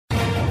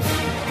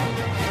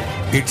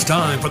It's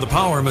time for the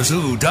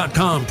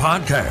PowerMizzou.com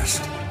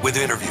podcast with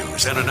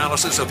interviews and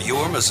analysis of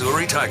your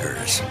Missouri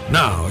Tigers.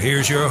 Now,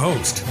 here's your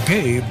host,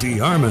 Gabe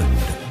DeArmond.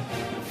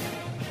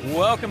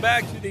 Welcome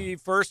back to the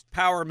first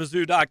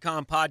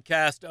PowerMizzou.com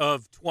podcast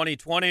of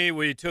 2020.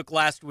 We took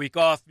last week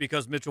off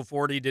because Mitchell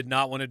Forty did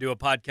not want to do a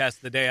podcast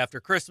the day after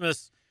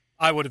Christmas.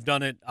 I would have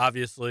done it,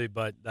 obviously,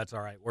 but that's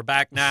all right. We're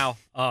back now.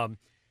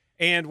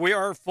 And we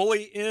are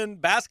fully in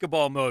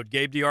basketball mode.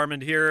 Gabe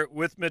DeArmond here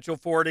with Mitchell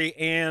Forty.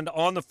 And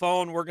on the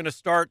phone, we're going to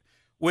start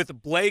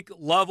with Blake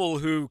Lovell,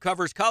 who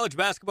covers college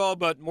basketball,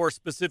 but more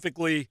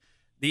specifically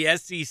the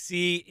SEC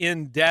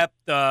in depth.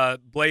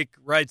 Blake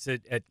writes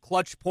at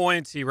Clutch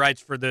Points. He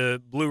writes for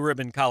the Blue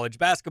Ribbon College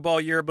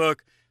Basketball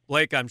Yearbook.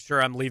 Blake, I'm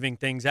sure I'm leaving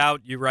things out.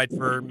 You write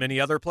for many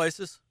other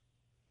places?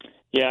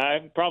 Yeah,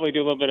 I probably do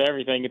a little bit of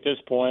everything at this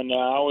point. I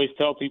always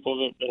tell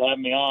people that have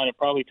me on, it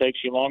probably takes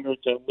you longer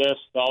to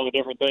list all the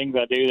different things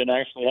I do than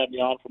actually have me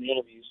on for the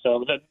interview.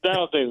 So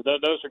that'll do.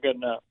 Those are good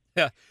enough.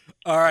 Yeah.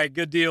 All right,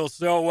 good deal.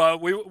 So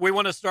we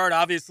want to start,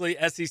 obviously,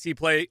 SEC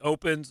play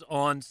opens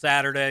on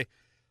Saturday.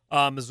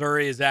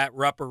 Missouri is at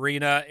Rupp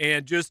Arena.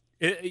 And just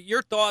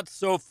your thoughts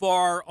so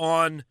far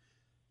on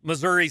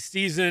Missouri's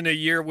season, a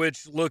year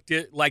which looked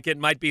like it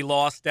might be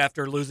lost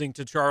after losing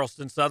to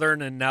Charleston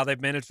Southern, and now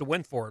they've managed to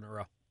win 4 in a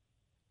row.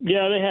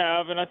 Yeah, they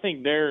have, and I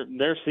think their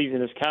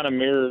season has kind of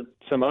mirrored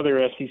some other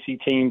SEC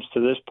teams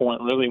to this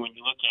point, really, when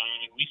you look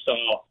at it. We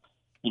saw,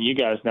 and you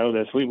guys know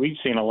this, we've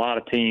seen a lot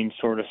of teams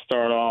sort of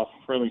start off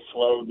really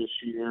slow this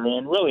year,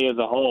 and really as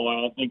a whole,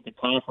 I think the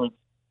conference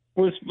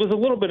was a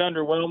little bit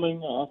underwhelming,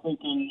 I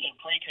think, in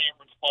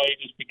pre-conference play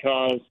just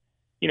because,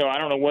 I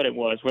don't know what it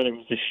was, whether it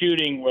was the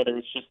shooting, whether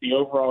it's just the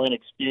overall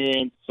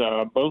inexperience.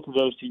 Both of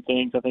those two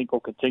things, I think, will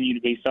continue to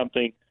be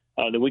something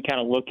that we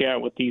kind of look at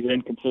with these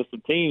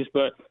inconsistent teams.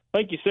 But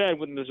like you said,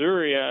 with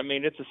Missouri, I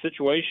mean, it's a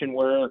situation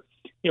where,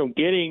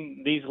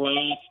 getting these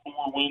last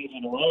 4 wins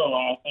in a row,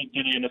 I think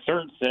in a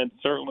certain sense,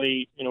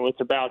 certainly,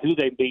 it's about who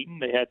they've beaten.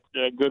 They had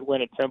a good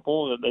win at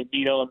Temple. They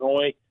beat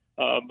Illinois.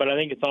 But I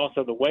think it's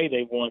also the way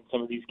they've won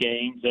some of these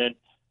games. And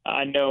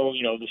I know,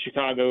 the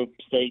Chicago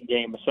State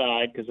game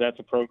aside, because that's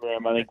a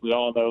program I think we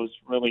all know is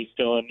really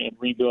still in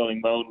rebuilding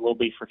mode, will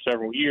be for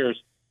several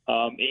years.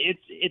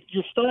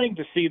 You're starting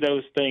to see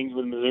those things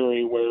with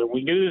Missouri where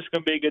we knew this was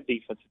going to be a good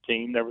defensive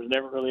team. There was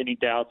never really any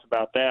doubts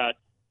about that.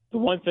 The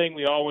one thing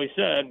we always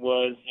said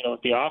was,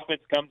 if the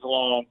offense comes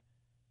along,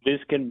 this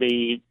can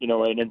be, an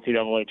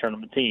NCAA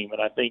tournament team.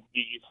 And I think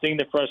you've seen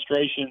the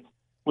frustrations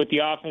with the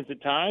offense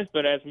at times,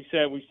 but as we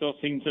said, we've still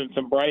seen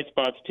some bright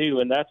spots too,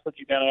 and that's what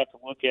you kind of have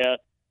to look at.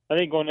 I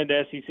think going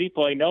into SEC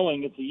play,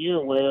 knowing it's a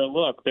year where,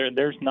 look,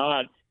 there's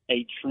not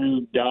a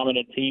true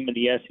dominant team in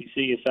the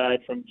SEC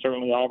aside from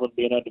certainly Auburn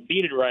being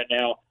undefeated right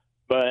now.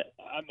 But,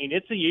 I mean,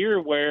 it's a year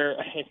where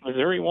if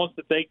Missouri wants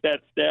to take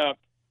that step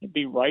and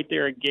be right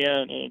there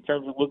again in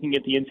terms of looking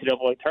at the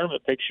NCAA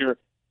tournament picture,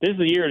 this is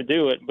the year to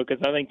do it because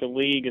I think the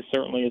league is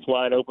certainly as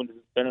wide open as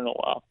it's been in a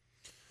while.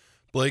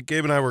 Blake,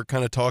 Gabe and I were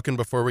kind of talking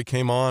before we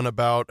came on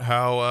about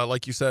how,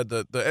 like you said,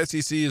 the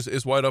SEC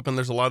is wide open.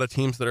 There's a lot of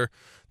teams that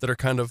are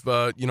kind of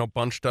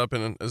bunched up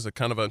in as a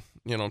kind of a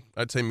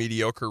I'd say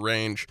mediocre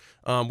range,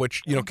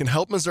 which can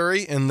help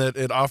Missouri in that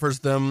it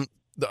offers them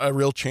a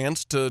real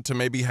chance to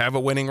maybe have a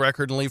winning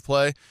record in league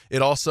play.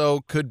 It also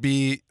could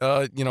be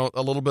a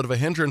little bit of a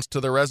hindrance to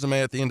their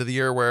resume at the end of the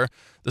year where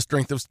the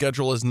strength of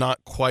schedule is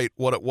not quite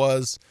what it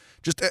was.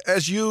 Just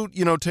as you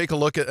take a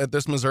look at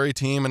this Missouri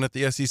team and at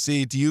the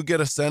SEC, do you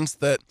get a sense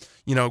that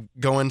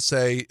going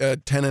say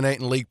 10-8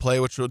 in league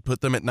play, which would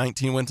put them at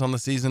 19 wins on the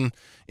season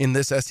in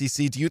this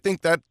SEC, do you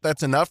think that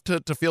that's enough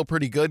to feel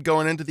pretty good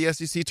going into the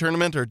SEC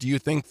tournament, or do you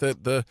think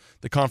that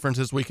the conference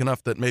is weak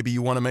enough that maybe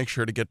you want to make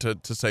sure to get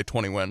to say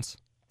 20 wins?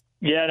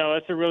 Yeah, no,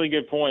 that's a really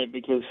good point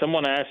because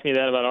someone asked me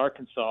that about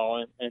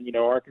Arkansas, and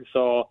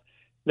Arkansas,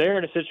 they're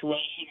in a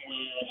situation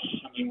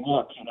where,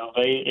 look,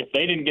 if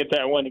they didn't get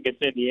that win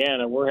against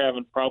Indiana, we're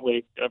having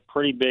probably a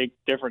pretty big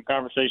different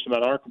conversation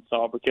about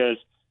Arkansas because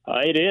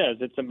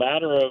it's a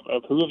matter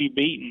of who have you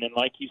beaten, and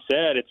like you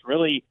said, it's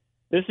really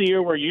this is a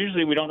year where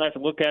usually we don't have to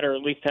look at, or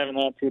at least haven't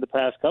had to the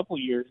past couple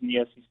of years in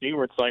the SEC,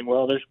 where it's like,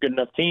 well, there's good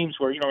enough teams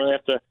where you don't really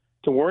have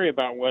to worry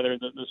about whether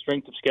the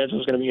strength of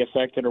schedule is going to be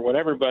affected or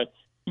whatever, but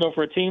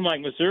for a team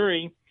like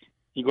Missouri,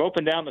 you go up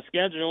and down the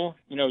schedule.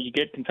 You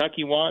get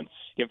Kentucky once,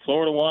 you get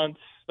Florida once.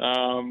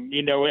 I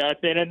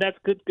think, and that's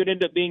could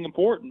end up being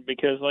important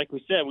because, like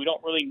we said, we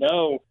don't really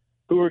know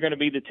who are going to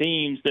be the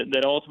teams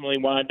that ultimately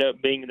wind up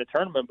being in the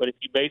tournament. But if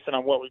you base it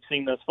on what we've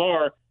seen thus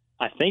far,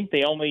 I think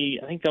they only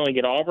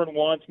get Auburn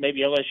once,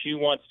 maybe LSU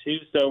once too.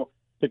 So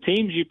the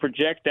teams you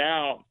project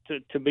out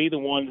to be the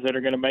ones that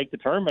are going to make the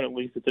tournament, at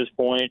least at this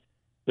point,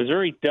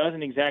 Missouri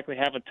doesn't exactly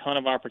have a ton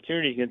of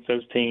opportunity against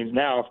those teams.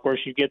 Now, of course,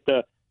 you get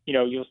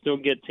you'll still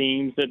get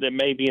teams that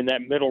may be in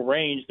that middle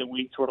range that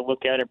we sort of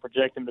look at and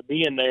project them to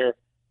be in there.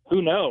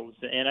 Who knows?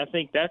 And I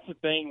think that's the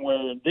thing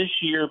where this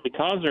year,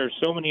 because there are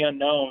so many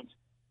unknowns,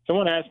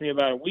 someone asked me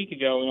about a week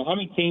ago, how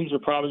many teams are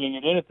probably going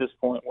to get in at this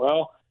point?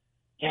 Well,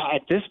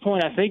 at this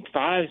point, I think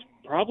 5 is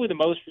probably the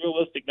most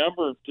realistic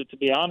number to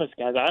be honest,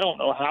 guys, I don't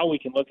know how we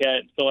can look at it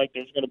and feel like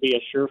there's going to be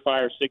a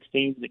surefire 6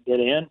 teams that get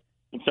in.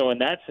 And so in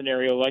that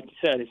scenario, like you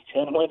said, is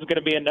 10 wins going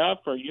to be enough,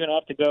 or are you going to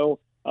have to go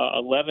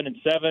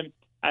 11-7?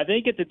 I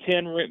think at the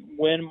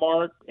 10-win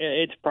mark,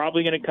 it's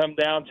probably going to come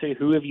down to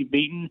who have you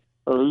beaten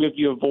or who have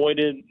you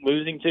avoided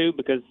losing to,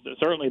 because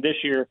certainly this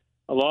year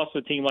a loss to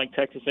a team like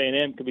Texas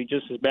A&M could be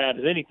just as bad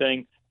as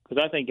anything,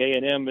 because I think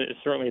A&M is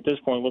certainly at this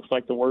point looks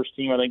like the worst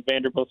team. I think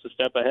Vanderbilt's a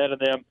step ahead of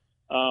them.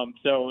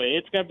 So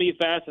it's going to be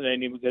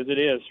fascinating because it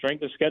is.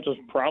 Strength of schedule is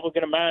probably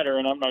going to matter,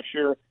 and I'm not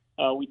sure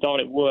we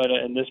thought it would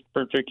in this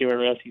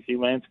particular SEC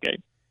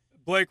landscape.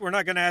 Blake, we're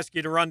not going to ask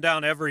you to run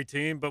down every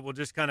team, but we'll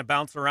just kind of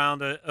bounce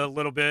around a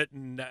little bit.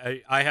 And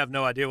I have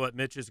no idea what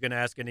Mitch is going to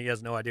ask, and he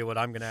has no idea what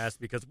I'm going to ask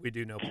because we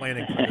do no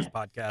planning for this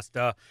podcast.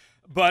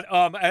 But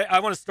I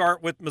want to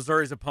start with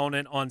Missouri's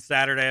opponent on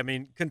Saturday. I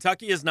mean,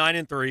 Kentucky is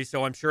 9-3,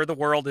 so I'm sure the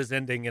world is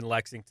ending in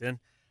Lexington.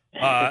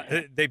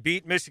 They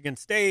beat Michigan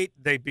State.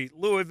 They beat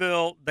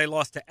Louisville. They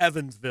lost to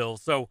Evansville.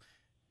 So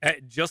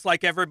just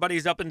like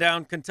everybody's up and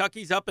down,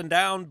 Kentucky's up and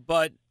down,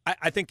 but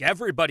I think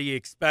everybody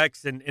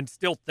expects and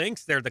still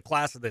thinks they're the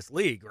class of this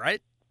league, right?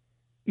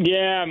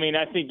 Yeah, I mean,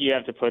 I think you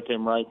have to put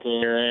them right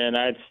there, and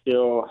I'd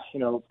still,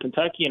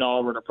 Kentucky and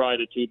Auburn are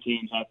probably the 2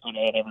 teams I put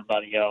ahead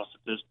everybody else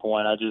at this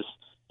point.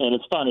 And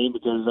it's funny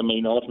because, I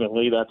mean,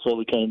 ultimately that's what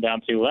we came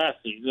down to last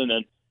season,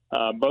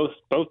 and both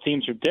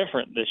teams are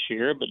different this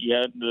year, but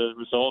yet the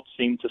results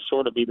seem to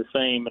sort of be the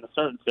same in a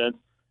certain sense.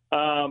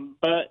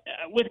 But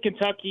with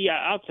Kentucky,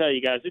 I'll tell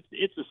you guys,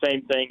 it's the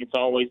same thing it's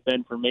always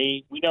been for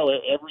me. We know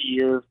every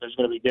year there's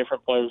going to be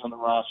different players on the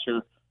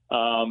roster.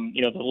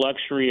 The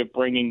luxury of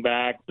bringing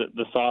back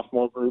the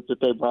sophomore group that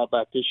they brought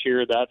back this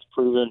year, that's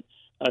proven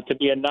to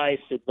be a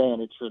nice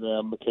advantage for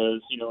them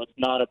because, it's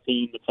not a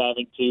team that's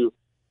having to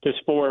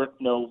sport,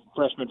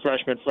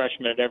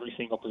 freshman at every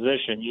single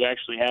position. You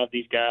actually have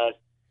these guys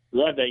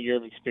who have that year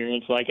of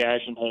experience like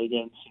Ashton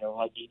Hagans,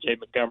 like E.J.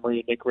 Montgomery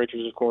and Nick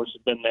Richards, of course,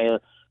 have been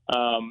there.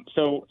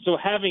 So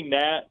having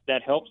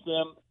that helps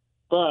them,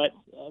 but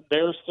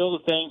there are still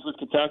the things with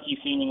Kentucky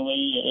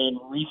seemingly in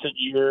recent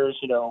years,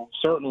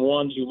 certain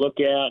ones you look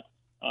at,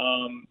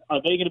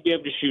 are they going to be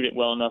able to shoot it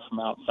well enough from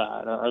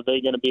outside? Are they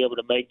going to be able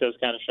to make those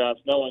kind of shots,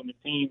 knowing the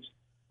teams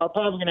are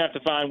probably going to have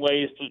to find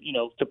ways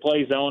to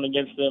play zone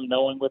against them,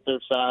 knowing with their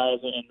size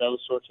and those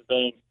sorts of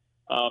things.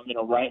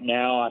 Right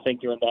now, I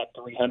think you're in that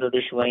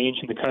 300-ish range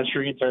in the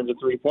country in terms of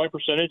three-point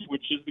percentage,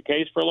 which is the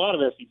case for a lot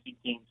of SEC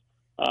teams.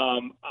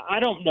 I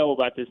don't know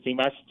about this team.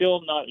 I'm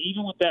still not,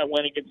 even with that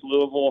win against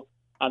Louisville,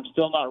 I'm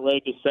still not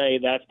ready to say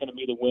that's going to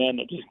be the win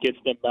that just gets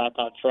them back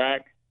on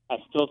track. I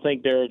still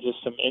think there are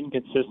just some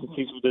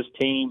inconsistencies with this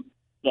team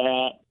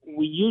that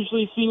we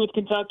usually see with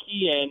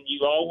Kentucky, and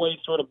you always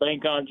sort of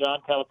bank on John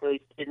Calipari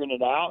figuring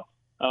it out.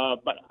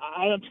 But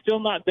I'm still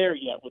not there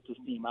yet with this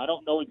team. I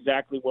don't know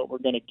exactly what we're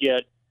going to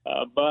get,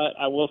 but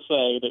I will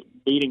say that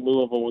beating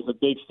Louisville was a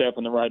big step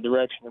in the right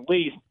direction, at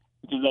least,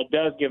 because that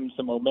does give them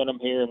some momentum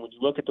here. And when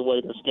you look at the way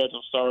their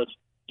schedule starts,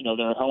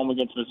 they're at home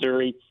against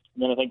Missouri,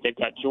 and then I think they've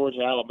got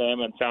Georgia,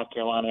 Alabama, and South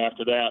Carolina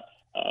after that.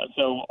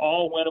 So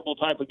all winnable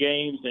type of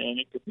games, and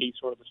it could be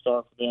sort of the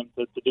start for them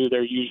to do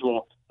their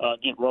usual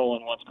get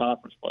rolling once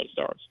conference play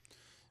starts.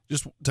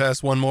 Just to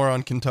ask one more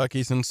on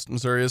Kentucky, since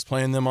Missouri is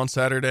playing them on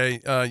Saturday.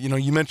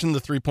 You mentioned the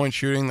 3-point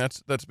shooting.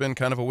 That's been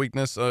kind of a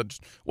weakness.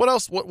 What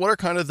else? What are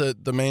kind of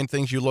the main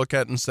things you look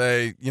at and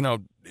say,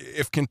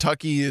 if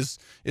Kentucky is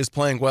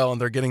playing well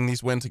and they're getting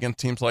these wins against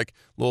teams like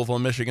Louisville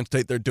and Michigan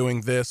State, they're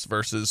doing this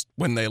versus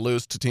when they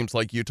lose to teams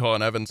like Utah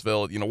and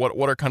Evansville.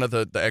 What are kind of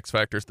the X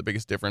factors, the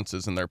biggest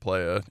differences in their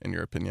play, in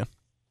your opinion?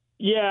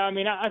 Yeah, I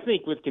mean, I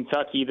think with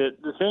Kentucky,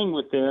 the thing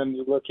with them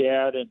you look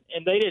at, and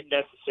they didn't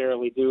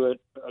necessarily do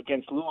it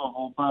against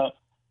Louisville, but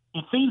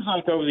it seems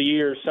like over the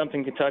years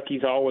something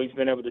Kentucky's always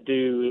been able to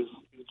do is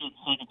get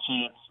second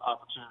chance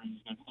opportunities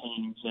against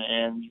teams.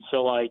 And you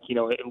feel like,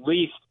 at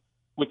least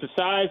with the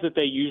size that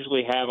they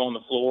usually have on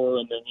the floor,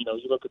 and then,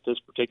 you look at this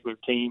particular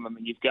team, I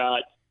mean, you've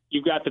got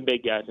the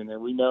big guys in there.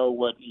 We know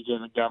what E.J.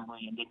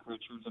 Montgomery and Nick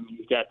Richards, I mean,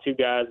 you've got 2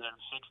 guys that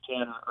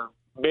are 6'10" or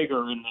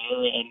bigger in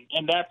there,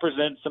 and that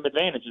presents some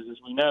advantages, as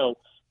we know.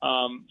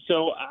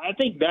 So I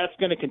think that's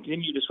going to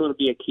continue to sort of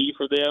be a key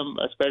for them,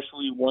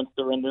 especially once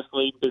they're in this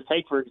league. Because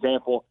take, for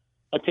example,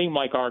 a team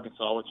like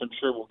Arkansas, which I'm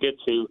sure we'll get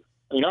to.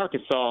 I mean,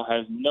 Arkansas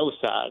has no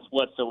size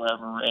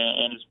whatsoever,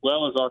 and as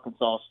well as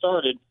Arkansas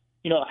started,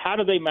 how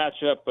do they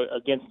match up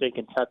against a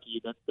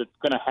Kentucky that's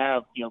going to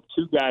have,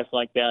 2 guys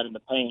like that in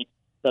the paint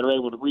that are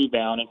able to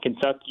rebound? And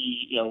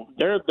Kentucky,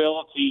 their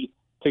ability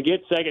to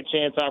get second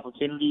chance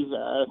opportunities,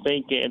 I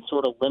think, and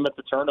sort of limit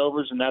the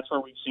turnovers, and that's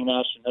where we've seen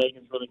Ashton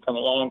Hagans really come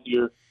along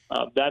here.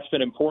 That's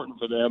been important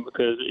for them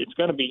because it's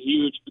going to be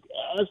huge.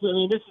 I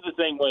mean, this is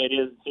the same way it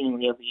is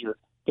seemingly every year.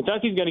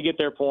 Kentucky's going to get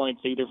their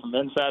points either from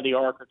inside the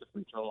arc or the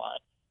free throw line,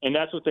 and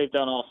that's what they've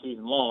done all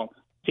season long.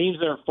 Teams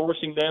that are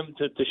forcing them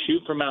to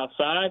shoot from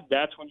outside,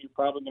 that's when you're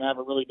probably going to have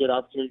a really good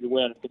opportunity to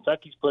win. If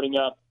Kentucky's putting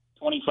up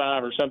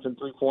 25 or something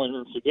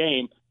three-pointers a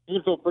game, you're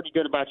going to feel pretty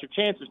good about your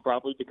chances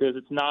probably because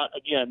it's not,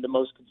 again, the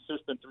most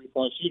consistent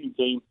three-point shooting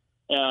team.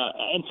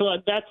 And so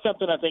that's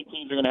something I think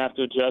teams are going to have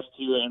to adjust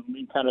to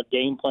and kind of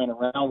game plan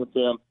around with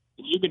them.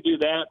 If you can do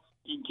that,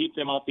 you can keep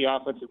them off the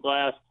offensive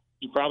glass,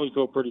 you probably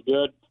feel pretty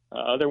good.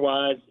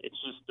 Otherwise, it's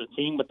just a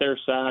team with their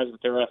size,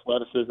 with their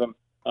athleticism.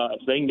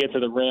 If they can get to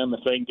the rim,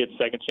 if they can get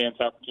second chance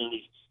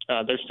opportunities,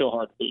 they're still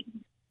hard to beat.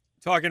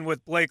 Talking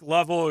with Blake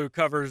Lovell, who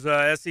covers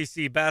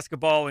SEC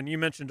basketball, and you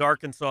mentioned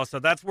Arkansas, so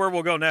that's where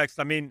we'll go next.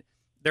 I mean,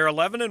 they're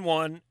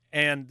 11-1,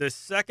 and the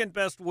second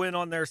best win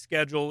on their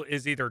schedule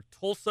is either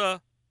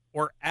Tulsa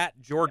or at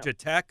Georgia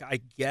Tech, I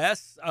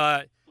guess.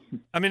 I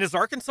mean, is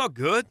Arkansas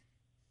good?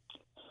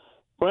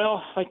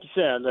 Well, like you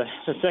said,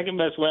 the second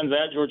best win's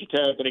at Georgia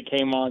Tech, but it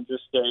came on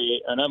just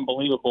an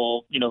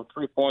unbelievable,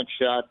 3-point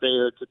shot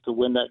there to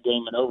win that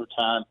game in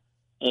overtime.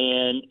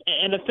 And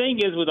the thing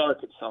is with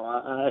Arkansas,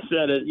 I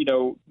said it,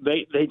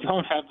 they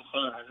don't have the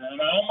size.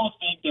 And I almost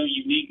think their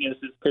uniqueness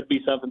could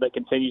be something that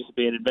continues to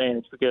be an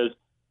advantage because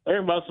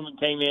Eric Musselman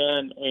came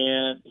in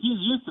and he's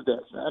used to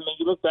this. I mean,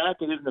 you look back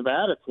at his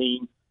Nevada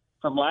team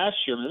from last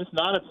year. I mean, it's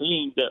not a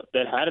team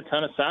that had a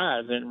ton of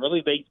size, and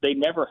really they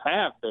never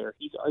have there.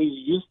 He's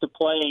used to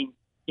playing,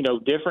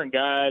 different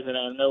guys, and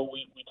I know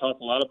we talk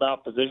a lot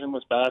about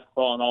positionless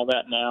basketball and all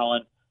that now,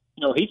 and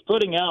he's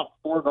putting out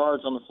 4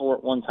 guards on the floor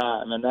at one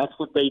time, and that's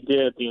what they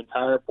did the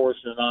entire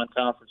portion of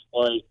non-conference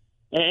play.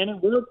 And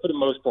it worked for the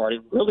most part.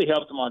 It really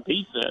helped them on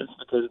defense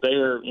because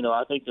they're,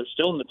 I think they're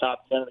still in the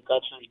top 10 in the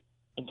country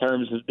in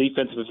terms of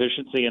defensive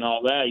efficiency and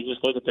all that. You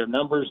just look at their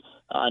numbers.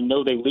 I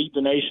know they lead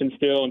the nation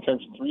still in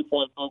terms of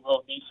 3-point field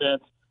goal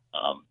defense.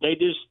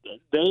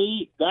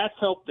 That's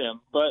helped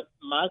them. But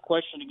my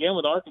question again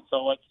with Arkansas,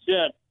 like you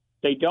said,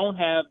 they don't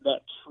have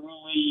that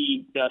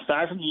truly,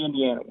 aside from the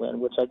Indiana win,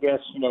 which I guess,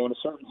 in a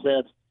certain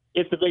sense,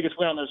 it's the biggest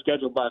win on their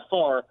schedule by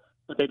far,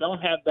 but they don't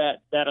have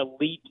that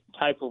elite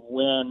type of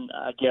win,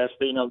 I guess.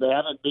 They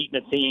haven't beaten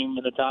a team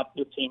in the top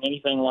 15,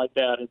 anything like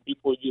that, and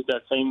people use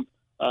that same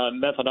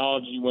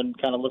methodology when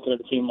kind of looking at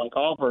a team like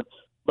Auburn.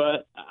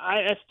 But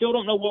I still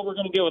don't know what we're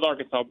going to get with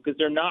Arkansas because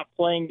they're not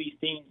playing these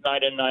teams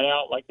night in, night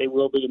out like they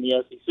will be in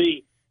the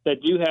SEC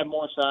that do have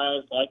more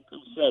size, like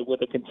we said,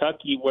 with a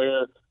Kentucky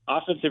where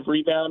offensive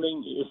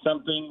rebounding is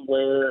something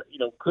where,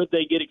 could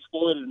they get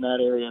exploited in that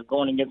area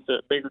going against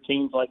the bigger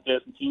teams like this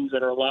and teams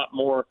that are a lot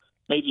more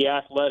maybe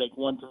athletic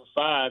 1 through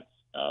 5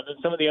 than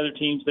some of the other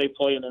teams they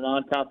play in the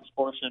non-conference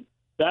portion.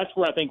 That's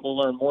where I think we'll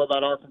learn more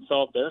about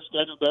Arkansas. Their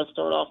schedule does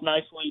start off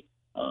nicely.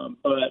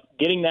 But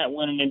getting that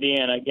win in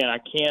Indiana, again, I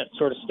can't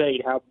sort of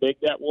state how big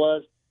that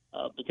was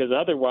because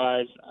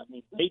otherwise, I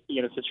mean, they'd be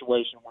in a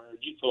situation where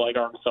you feel like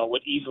Arkansas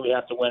would easily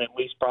have to win at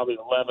least probably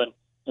 11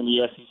 in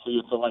the SEC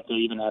to feel like they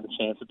even had a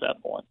chance at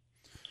that point.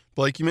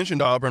 Blake, you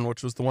mentioned Auburn,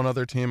 which was the one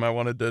other team I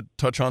wanted to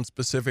touch on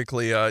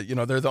specifically.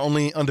 They're the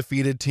only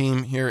undefeated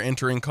team here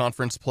entering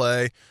conference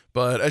play.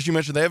 But as you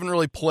mentioned, they haven't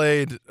really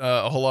played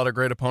a whole lot of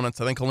great opponents.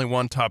 I think only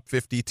one top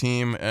 50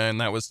 team, and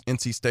that was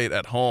NC State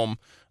at home.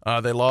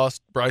 They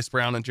lost Bryce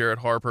Brown and Jared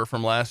Harper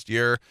from last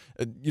year.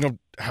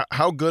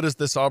 How good is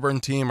this Auburn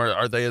team?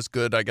 Are they as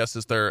good, I guess,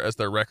 as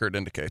their record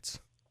indicates?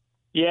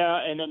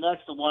 Yeah, and then that's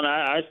the one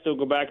I still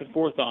go back and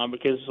forth on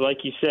because, like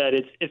you said,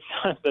 it's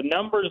the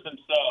numbers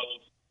themselves.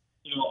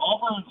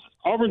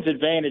 Auburn's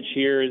advantage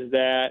here is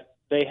that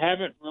they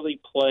haven't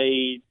really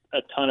played a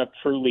ton of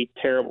truly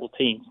terrible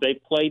teams. They've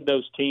played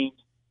those teams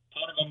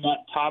kind of in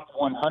that top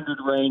 100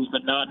 range,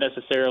 but not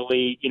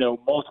necessarily,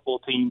 multiple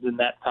teams in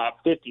that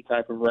top 50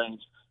 type of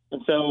range.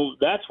 And so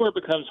that's where it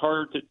becomes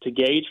harder to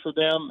gauge for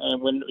them.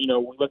 And when,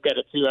 we look at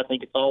it too, I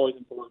think it's always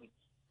important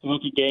to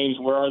look at games,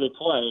 where are they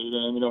played?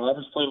 And,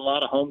 Auburn's played a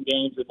lot of home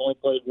games. They've only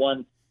played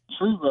one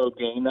true road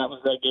game. That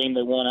was that game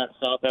they won at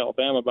South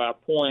Alabama by a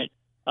point.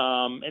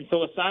 And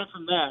so aside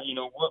from that,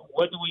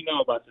 what do we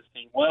know about this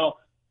team? Well,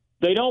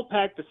 they don't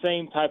pack the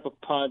same type of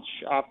punch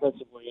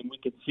offensively, and we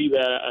can see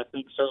that, I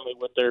think, certainly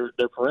with their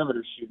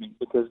perimeter shooting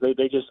because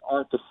they just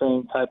aren't the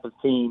same type of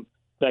team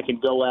that can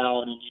go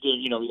out and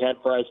you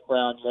had Bryce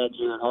Brown, you had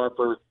Jared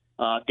Harper,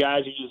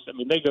 guys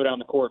who they go down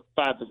the court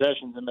 5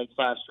 possessions and make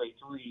 5 straight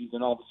threes,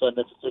 and all of a sudden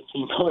it's a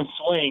 15-point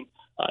swing.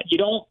 You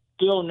don't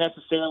feel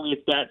necessarily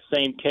it's that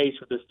same case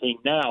with this team.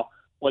 Now,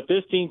 what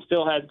this team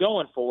still has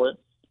going for it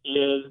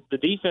is the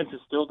defense is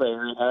still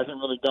there. It hasn't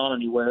really gone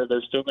anywhere.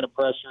 They're still going to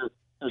pressure.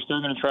 They're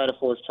still going to try to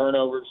force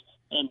turnovers,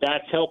 and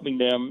that's helping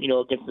them,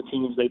 against the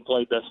teams they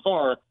played thus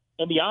far.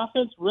 And the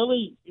offense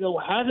really,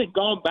 hasn't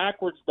gone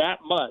backwards that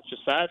much,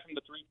 aside from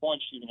the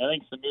 3-point shooting. I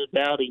think Samir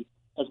Dowdy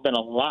has been a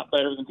lot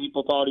better than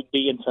people thought he'd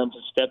be in terms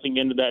of stepping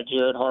into that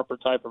Jared Harper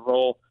type of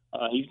role.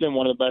 He's been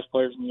one of the best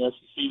players in the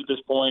SEC at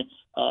this point.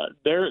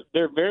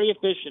 They're very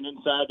efficient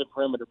inside the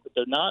perimeter, but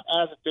they're not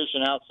as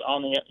efficient out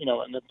on the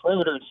in the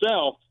perimeter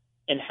itself.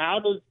 And how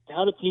do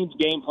teams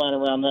game plan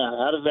around that?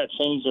 How does that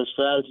change their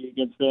strategy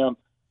against them?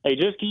 They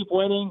just keep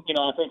winning.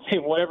 I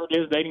think whatever it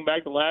is, dating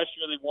back to last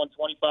year, they've won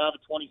 25 to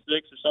 26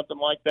 or something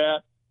like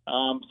that.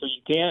 So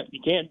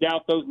you can't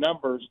doubt those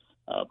numbers.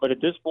 But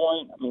at this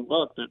point,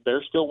 look,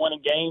 they're still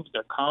winning games.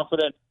 They're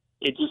confident.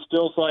 It just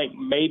feels like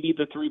maybe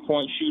the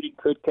 3-point shooting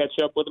could catch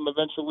up with them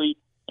eventually,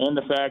 and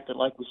the fact that,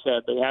 like we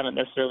said, they haven't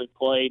necessarily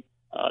played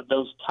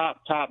those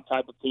top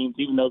type of teams,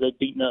 even though they've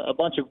beaten a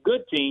bunch of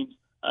good teams.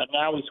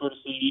 Now we sort of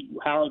see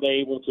how are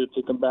they able to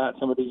combat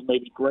some of these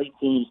maybe great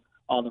teams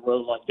on the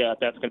road like that.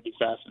 That's going to be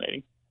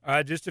fascinating. All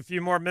right, just a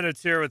few more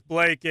minutes here with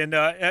Blake. And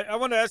I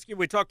want to ask you,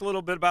 we talked a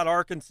little bit about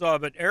Arkansas,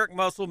 but Eric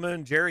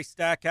Musselman, Jerry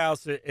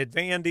Stackhouse at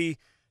Vandy,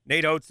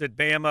 Nate Oates at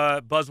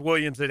Bama, Buzz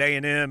Williams at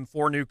A&M,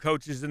 4 new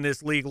coaches in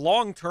this league.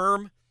 Long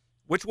term,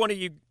 which one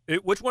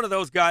of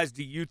those guys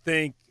do you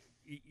think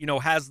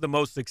has the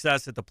most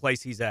success at the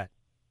place he's at?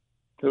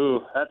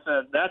 Ooh, that's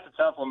a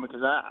tough one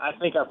because I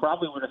think I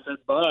probably would have said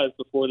Buzz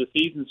before the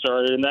season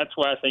started, and that's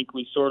why I think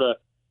we have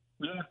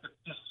to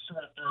just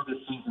sort of throw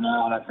this season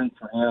out, I think,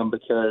 for him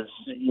because,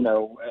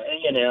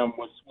 A&M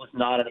was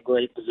not in a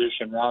great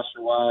position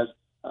roster-wise.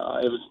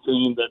 It was a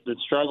team that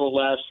struggled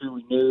last year.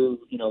 We knew,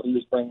 he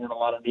was bringing in a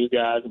lot of new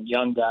guys and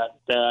young guys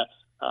at that.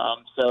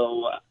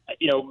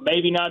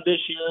 Maybe not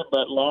this year,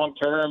 but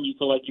long-term, you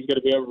feel like you've got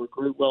to be able to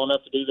recruit well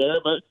enough to do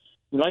there. But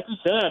like we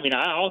said,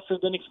 I also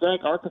didn't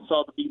expect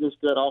Arkansas to be this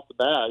good off the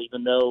bat,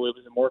 even though it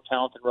was a more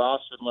talented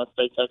roster than, let's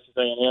say, Texas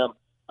A&M.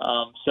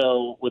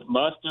 So with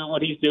Muss doing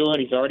what he's doing,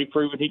 he's already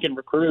proven he can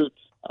recruit.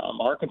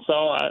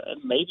 Arkansas,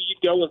 maybe you'd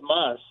go with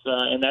Muss,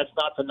 and that's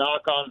not to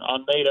knock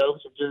on Nate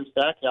Oates or Jerry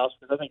Stackhouse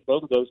because I think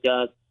both of those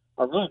guys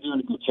are really doing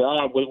a good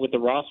job with the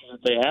rosters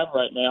that they have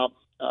right now.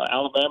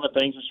 Alabama,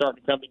 things are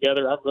starting to come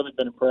together. I've really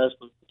been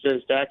impressed with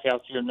Jerry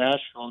Stackhouse here in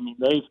Nashville.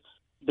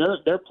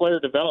 Their player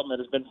development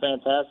has been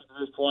fantastic to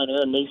this point.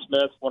 Aaron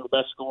Neesmith, one of the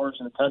best scorers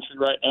in the country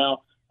right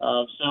now.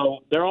 So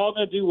they're all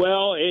going to do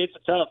well. It's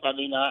tough. I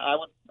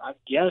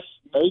guess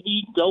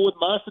maybe go with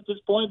Muss at this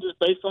point just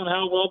based on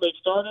how well they've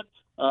started.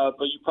 But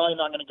you're probably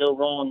not going to go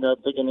wrong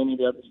picking any of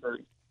the other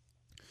 3.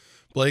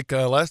 Blake,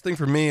 last thing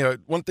for me,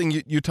 one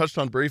thing you touched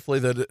on briefly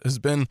that has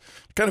been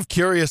kind of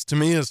curious to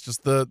me is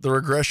just the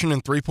regression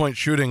in three-point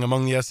shooting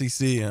among the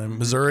SEC.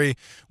 Missouri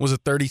was a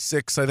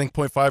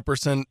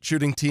 0.5%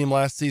 shooting team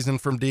last season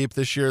from deep.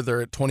 This year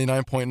they're at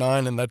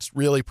 29.9, and that's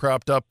really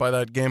propped up by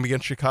that game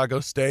against Chicago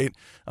State.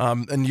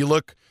 And you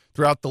look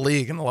throughout the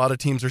league, and a lot of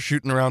teams are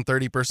shooting around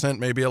 30%,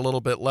 maybe a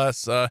little bit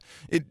less.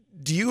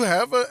 Do you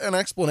have an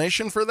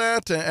explanation for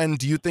that? And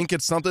do you think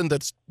it's something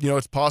that's,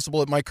 it's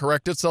possible it might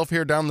correct itself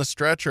here down the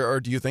stretch, or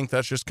do you think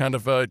that's just kind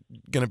of going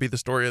to be the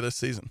story of this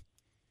season?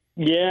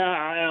 Yeah,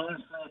 I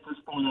honestly, at this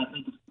point, I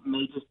think it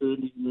may just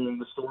be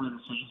the story of the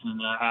season.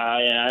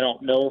 I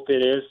don't know if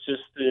it is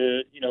just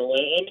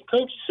and the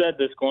coach said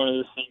this going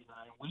into the season.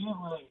 We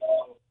didn't really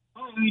know.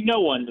 No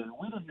one knew.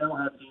 We didn't know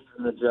how teams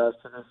would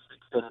adjust to this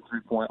extended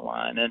three-point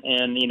line.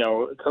 And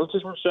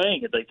coaches were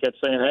saying it. They kept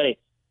saying, hey,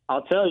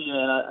 I'll tell you,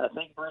 and I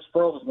think Bruce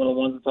Pearl was one of the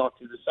ones to talk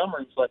to this summer.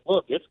 He's like,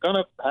 look, it's going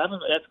to have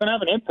an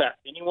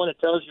impact. Anyone that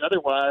tells you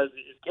otherwise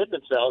is kidding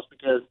themselves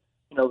because,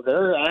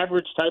 they're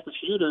average type of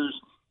shooters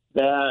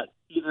that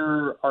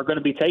either are going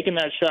to be taking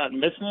that shot and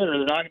missing it or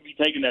they're not going to be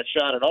taking that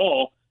shot at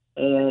all.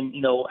 And,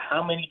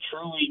 how many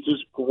truly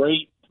just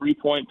great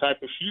three-point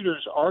type of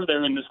shooters are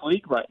there in this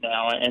league right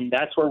now? And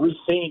that's where we've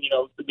seen,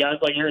 the guys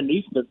like Aaron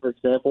Neesmith, for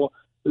example,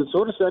 who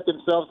sort of set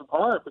themselves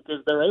apart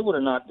because they're able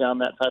to knock down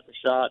that type of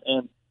shot.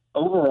 And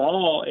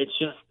overall, it's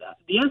just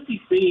the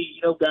SEC,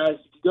 guys,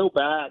 if you go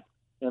back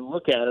and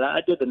look at it, I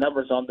did the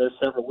numbers on this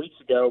several weeks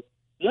ago.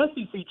 The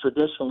SEC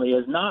traditionally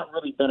has not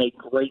really been a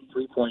great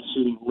three-point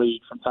shooting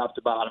league from top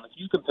to bottom. If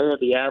you compare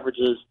the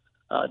averages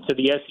to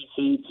the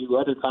SEC to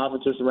other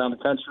conferences around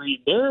the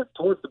country, they're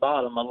towards the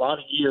bottom a lot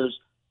of years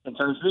in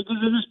terms of because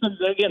there's been,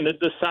 again,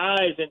 the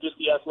size and just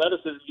the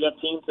athleticism. You have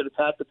teams that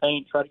attack the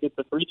paint, try to get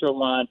the free throw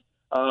line.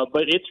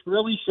 But it's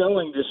really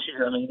showing this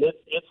year.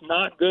 It's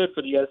not good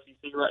for the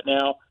SEC right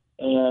now.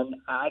 And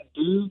I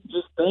do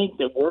just think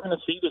that we're going to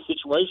see the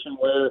situation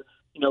where,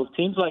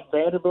 teams like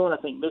Vanderbilt, I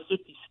think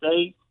Mississippi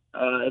State,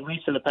 at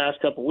least in the past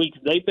couple of weeks,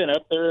 they've been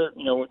up there,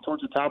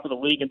 towards the top of the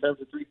league in terms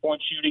of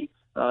three-point shooting.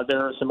 There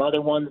are some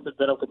other ones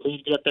that'll continue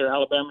to get up there.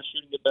 Alabama's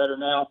shooting it better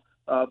now.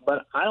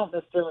 But I don't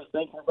necessarily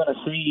think we're going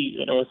to see,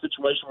 a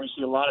situation where you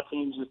see a lot of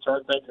teams just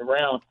turn things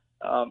around.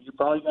 You're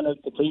probably going to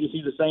continue to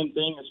see the same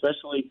thing,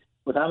 especially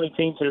with how many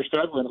teams that are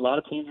struggling. A lot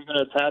of teams are going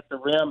to attack the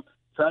rim,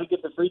 try to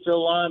get the free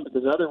throw line,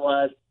 because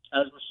otherwise,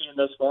 as we're seeing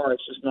thus far,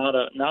 it's just not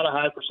a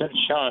high percentage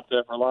shot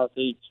for a lot of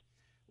teams.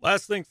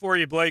 Last thing for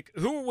you, Blake.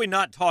 Who are we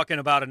not talking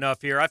about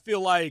enough here? I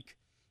feel like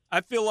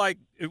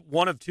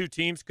one of 2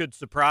 teams could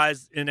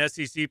surprise in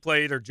SEC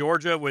play, either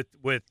Georgia with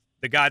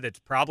the guy that's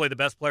probably the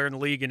best player in the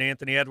league in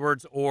Anthony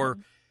Edwards, or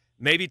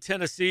maybe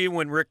Tennessee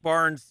when Rick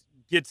Barnes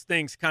gets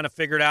things kind of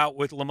figured out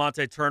with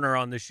Lamonte Turner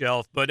on the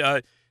shelf.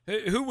 But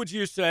who would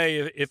you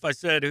say, if I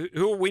said,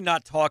 who are we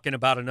not talking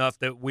about enough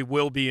that we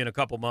will be in a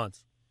couple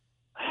months?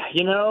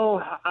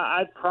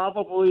 I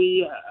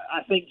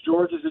think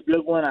Georgia's a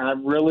good one. I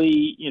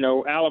really,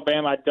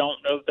 Alabama, I don't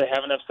know if they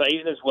have enough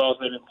say as well as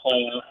they've been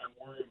playing.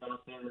 I'm worried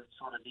about their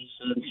sort of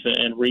defense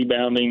and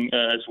rebounding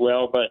as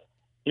well. But,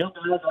 guys,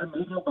 I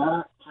may go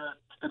back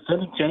to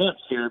defending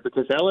champs here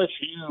because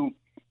LSU,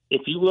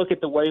 if you look at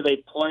the way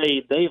they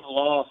played, they've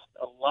lost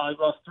a lot. They've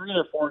lost 3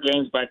 or 4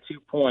 games by 2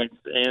 points,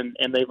 and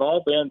they've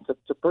all been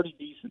to pretty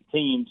decent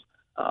teams.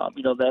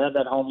 They had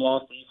that home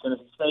loss to East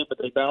Tennessee State, but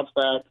they bounced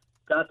back,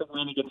 got the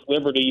win against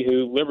Liberty,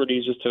 who Liberty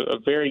is just a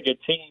very good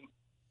team.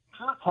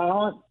 For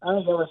talent, I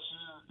think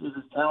LSU is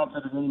as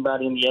talented as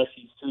anybody in the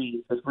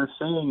SEC because we're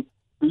seeing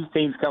these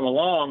teams come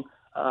along,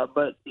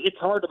 but it's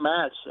hard to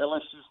match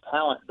LSU's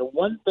talent. The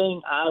one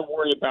thing I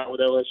worry about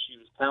with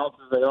LSU, as talented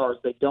as they are, is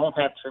they don't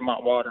have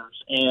Tremont Waters,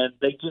 and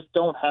they just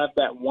don't have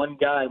that one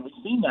guy. We've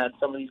seen that in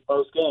some of these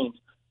close games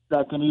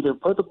that can either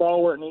put the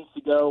ball where it needs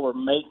to go or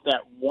make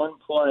that one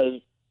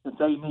play that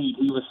they need.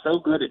 He was so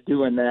good at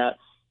doing that.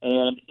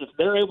 And if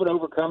they're able to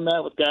overcome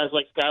that with guys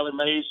like Skylar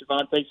Mays,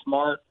 Javonte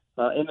Smart,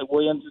 Emmett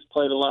Williams has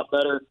played a lot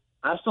better,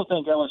 I still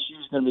think LSU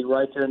is going to be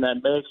right there in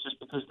that mix just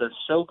because they're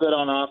so good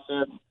on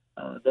offense.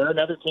 They're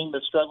another team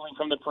that's struggling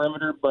from the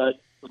perimeter, but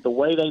with the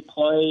way they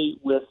play,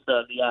 with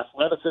the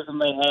athleticism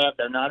they have,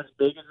 they're not as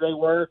big as they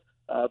were.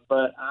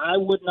 But I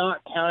would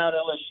not count out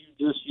LSU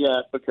just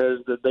yet because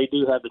they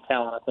do have the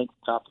talent, I think,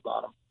 from top to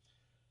bottom.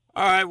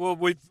 All right, well,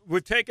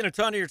 we've taken a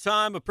ton of your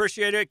time.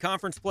 Appreciate it.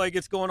 Conference play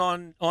gets going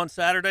on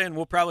Saturday, and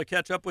we'll probably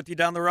catch up with you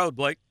down the road,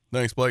 Blake.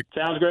 Thanks, Blake.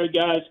 Sounds great,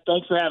 guys.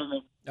 Thanks for having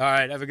me. All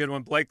right, have a good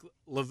one. Blake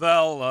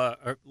Lovell.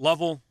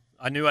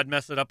 I knew I'd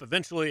mess it up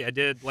eventually. I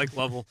did. Blake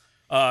Lovell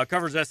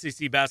covers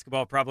SEC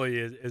basketball probably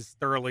as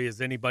thoroughly as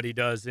anybody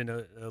does in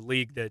a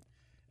league that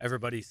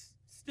everybody's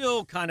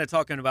still kind of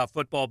talking about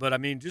football. But, I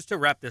mean, just to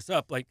wrap this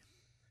up, like,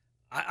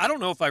 I don't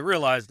know if I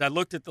realized, I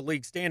looked at the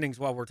league standings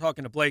while we're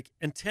talking to Blake,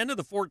 and 10 of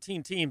the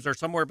 14 teams are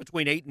somewhere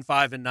between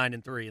 8-5 and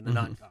 9-3 in the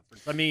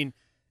non-conference. I mean,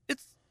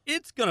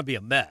 it's going to be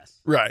a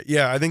mess. Right.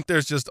 Yeah. I think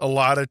there's just a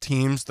lot of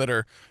teams that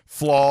are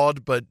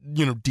flawed, but,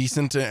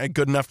 decent and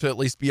good enough to at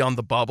least be on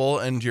the bubble.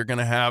 And you're going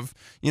to have,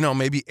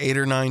 maybe 8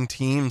 or 9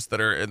 teams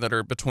that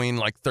are between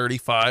like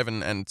 35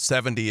 and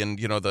 70 and,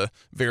 the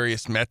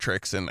various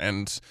metrics. And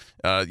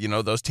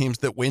those teams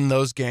that win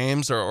those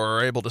games or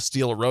are able to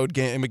steal a road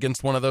game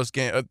against one of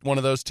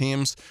those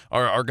teams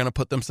are going to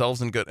put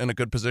themselves in a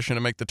good position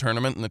to make the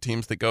tournament. And the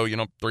teams that go,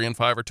 3-5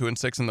 or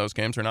 2-6 in those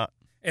games are not.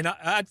 And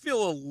I'd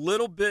feel a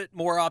little bit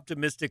more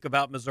optimistic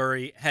about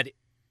Missouri had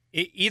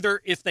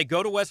either if they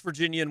go to West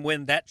Virginia and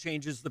win, that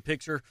changes the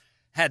picture.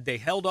 Had they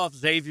held off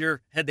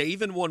Xavier, had they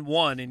even won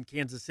one in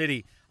Kansas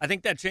City, I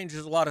think that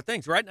changes a lot of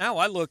things. Right now,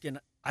 I look and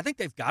I think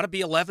they've got to be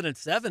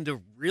 11-7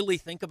 to really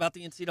think about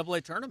the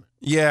NCAA tournament.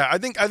 Yeah, I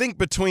think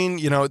between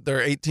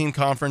their 18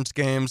 conference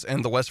games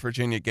and the West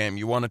Virginia game,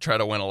 you want to try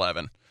to win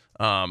 11.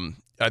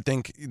 I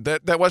think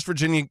that West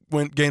Virginia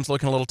game's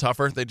looking a little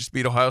tougher. They just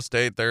beat Ohio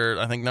State. They're,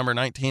 I think, number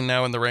 19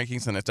 now in the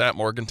rankings, and it's at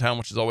Morgantown,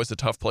 which is always a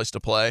tough place to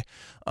play.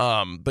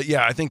 But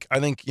yeah, I think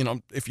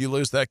if you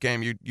lose that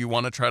game, you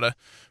want to try to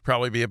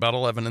probably be about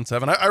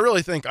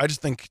 11-7. I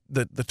just think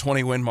that the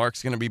 20-win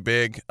mark's going to be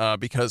big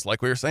because,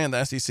 like we were saying,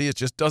 the SEC it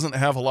just doesn't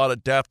have a lot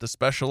of depth,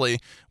 especially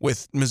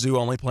with Mizzou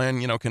only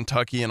playing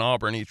Kentucky and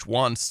Auburn each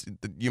once.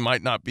 You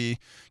might not be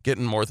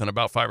getting more than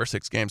about 5 or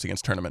 6 games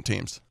against tournament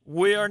teams.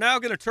 We are now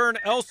going to turn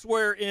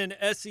elsewhere in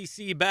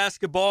SEC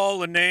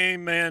basketball, a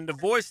name and a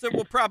voice that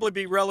will probably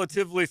be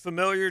relatively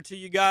familiar to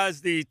you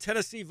guys. The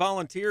Tennessee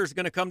Volunteers are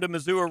going to come to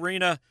Mizzou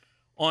Arena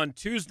on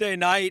Tuesday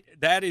night.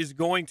 That is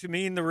going to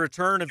mean the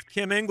return of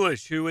Kim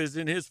English, who is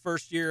in his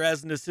first year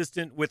as an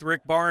assistant with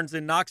Rick Barnes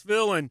in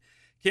Knoxville. And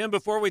Kim,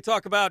 before we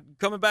talk about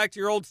coming back to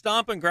your old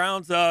stomping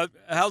grounds,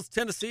 how's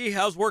Tennessee?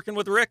 How's working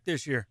with Rick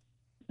this year?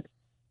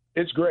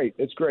 It's great.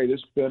 It's great.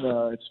 It's been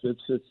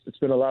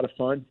a lot of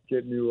fun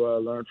getting to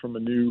learn from a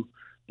new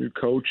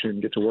coach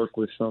and get to work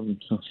with some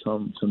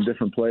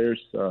different players.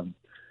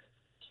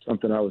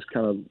 Something I was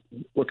kind of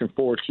looking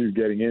forward to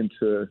getting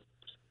into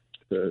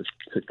to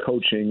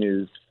coaching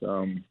is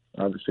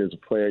obviously as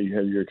a player you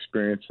have your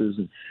experiences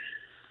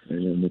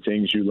and the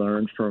things you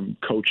learn from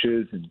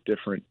coaches in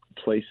different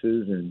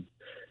places, and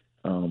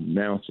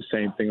now it's the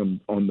same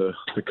thing on the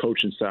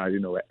coaching side.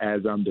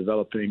 As I'm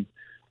developing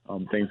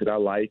things that I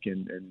like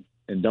and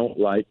don't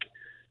like,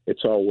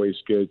 it's always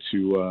good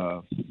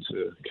to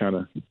kind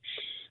of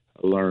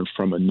learn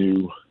from a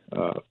new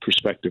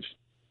perspective.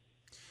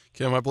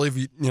 Kim, I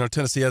believe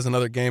Tennessee has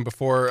another game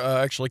before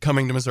actually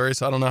coming to Missouri,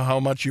 so I don't know how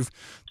much you've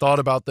thought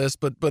about this,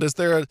 but is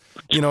there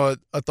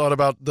a thought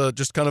about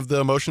just kind of the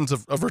emotions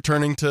of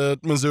returning to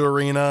Mizzou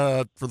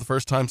Arena for the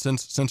first time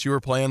since you were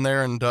playing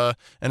there, and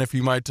if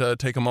you might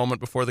take a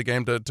moment before the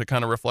game to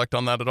kind of reflect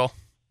on that at all?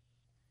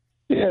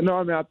 Yeah, no,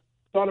 I mean, I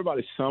thought about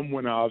it some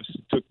when I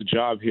obviously took the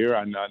job here.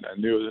 I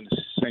knew it was in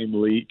the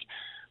same league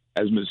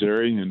as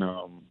Missouri, and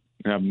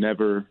I've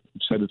never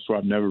said it before.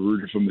 I've never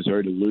rooted for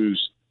Missouri to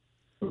lose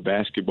a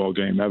basketball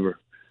game ever.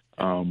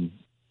 So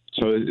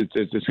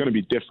it's going to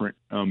be different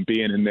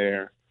being in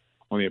there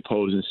on the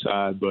opposing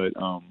side. But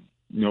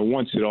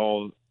once it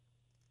all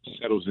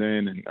settles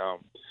in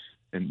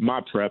and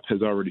my prep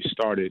has already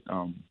started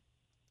for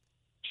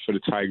the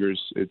Tigers,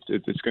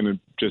 it's going to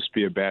just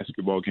be a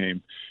basketball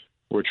game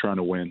we're trying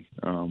to win.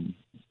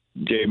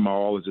 Gave my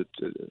all as a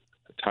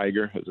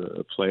Tiger, as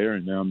a player,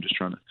 and now I'm just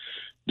trying to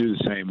do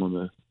the same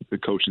on the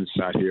coaching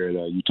side here at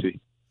UT.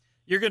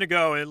 You're going to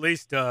go at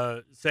least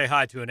say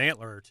hi to an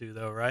Antler or two,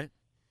 though, right?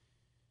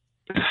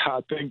 I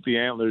think the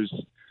Antlers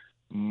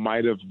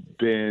might have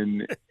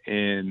been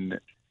in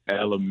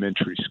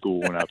elementary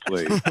school when I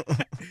played.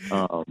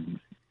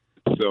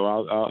 So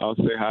I'll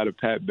say hi to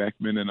Pat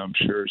Beckman, and I'm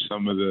sure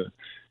some of the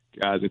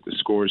guys at the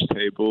scores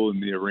table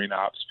and the arena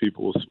ops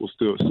people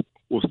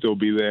will still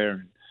be there.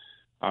 And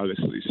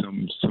obviously,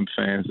 some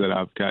fans that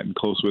I've gotten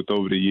close with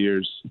over the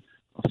years,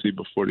 I'll see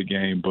before the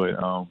game. But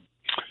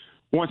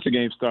once the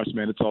game starts,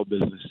 man, it's all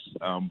business.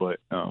 But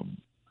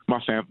my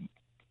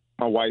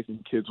wife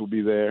and kids will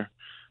be there.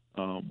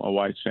 My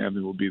wife's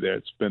family will be there.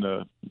 It's been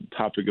a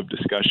topic of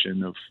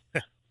discussion of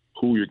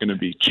who you're going to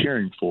be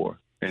cheering for.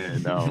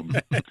 And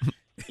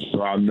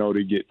so I'll know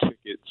to get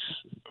tickets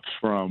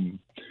from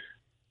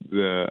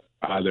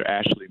either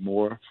Ashley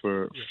Moore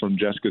from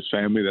Jessica's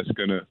family that's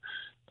going to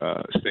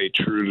stay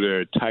true to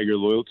their Tiger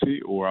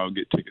loyalty, or I'll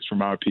get tickets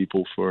from our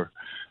people for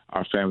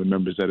our family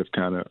members that have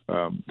kind of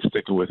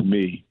sticking with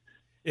me.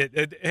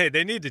 Hey,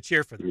 they need to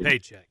cheer for the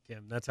paycheck,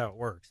 Kim. That's how it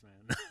works, man.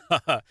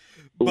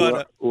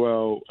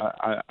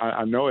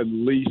 I know at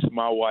least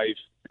my wife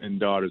and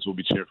daughters will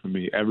be cheering for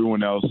me.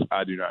 Everyone else,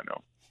 I do not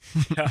know.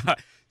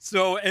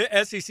 So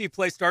SEC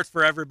play starts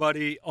for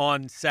everybody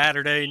on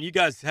Saturday, and you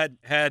guys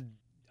had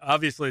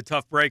obviously a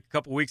tough break a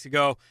couple weeks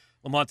ago.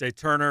 Lamonte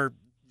Turner,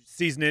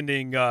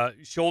 season-ending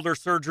shoulder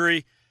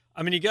surgery.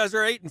 I mean, you guys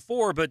are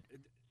 8-4, but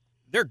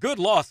they're good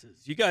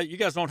losses. You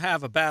guys don't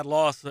have a bad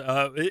loss.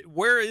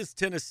 Where is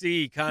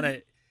Tennessee kind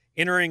of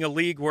entering a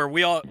league where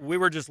we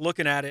were just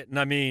looking at it, and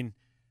I mean,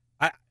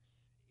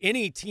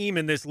 any team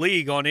in this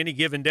league on any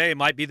given day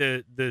might be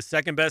the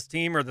second best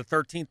team or the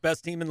 13th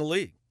best team in the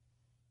league.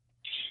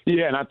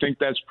 Yeah, and I think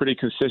that's pretty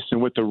consistent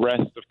with the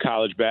rest of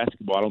college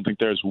basketball. I don't think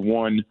there's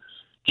one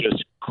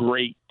just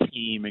great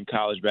team in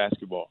college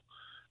basketball.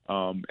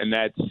 And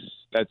that's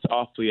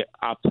awfully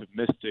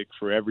optimistic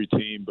for every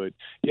team. But,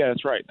 yeah,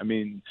 that's right. I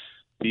mean,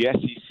 the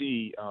SEC,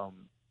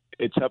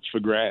 it's up for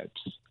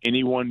grabs.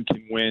 Anyone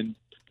can win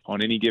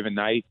on any given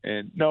night.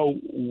 And, no,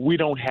 we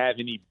don't have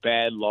any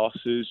bad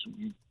losses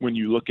when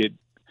you look at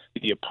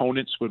the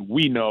opponents. But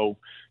we know,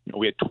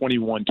 we had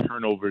 21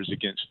 turnovers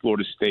against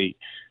Florida State.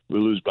 We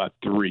lose by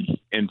 3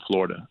 in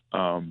Florida.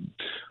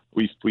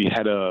 We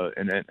had a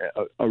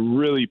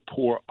really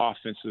poor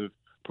offensive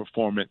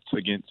performance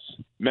against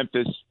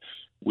Memphis.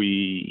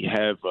 We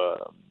have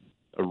a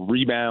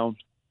rebound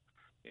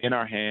in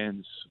our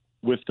hands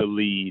with the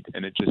lead,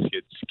 and it just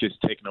gets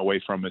taken away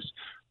from us.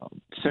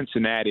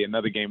 Cincinnati,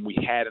 another game we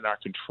had in our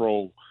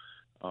control.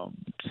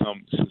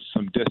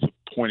 Some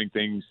disappointing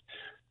things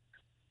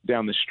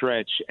down the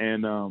stretch,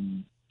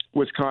 and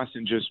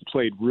Wisconsin just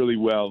played really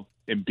well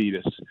and beat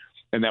us.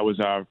 And that was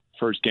our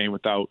first game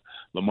without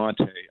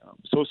Lamonte.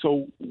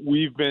 So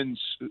we've been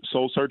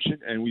soul searching,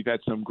 and we've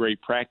had some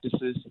great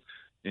practices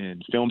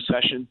and film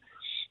session.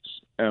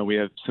 We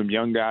have some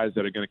young guys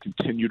that are going to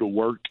continue to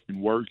work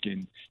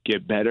and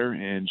get better.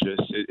 And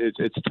just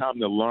it's time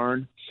to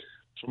learn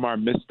from our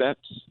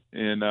missteps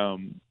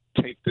and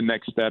take the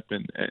next step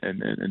in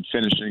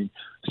finishing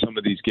some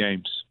of these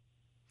games.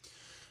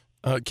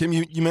 Kim,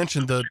 you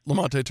mentioned the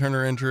Lamonte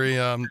Turner injury.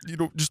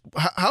 Just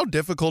how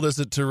difficult is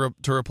it to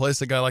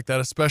replace a guy like that,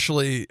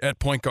 especially at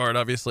point guard?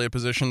 Obviously, a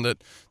position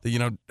that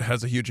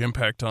has a huge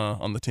impact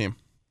on the team.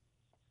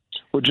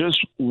 Well,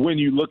 just when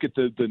you look at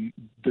the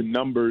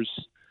numbers,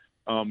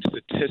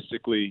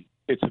 statistically,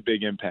 it's a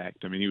big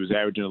impact. I mean, he was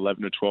averaging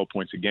 11 to 12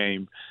 points a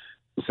game,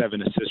 7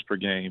 assists per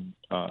game,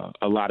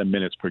 a lot of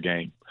minutes per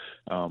game.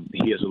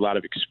 He has a lot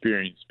of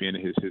experience, being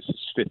in his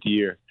 5th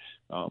year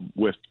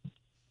with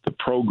the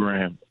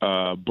program.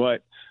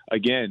 But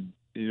again,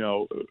 in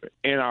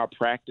our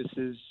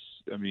practices,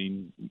 I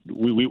mean,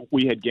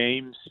 we had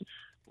games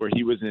where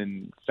he was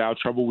in foul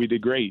trouble. We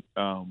did great.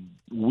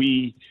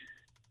 It's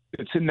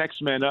a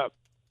next man up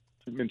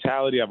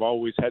mentality. I've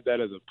always had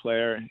that as a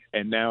player,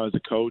 and now as a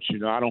coach,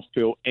 I don't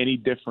feel any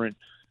different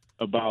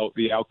about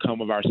the outcome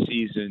of our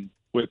season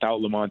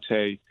without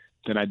Lamonte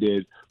than I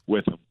did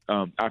with him.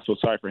 I feel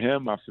sorry for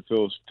him. I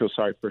feel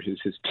sorry for his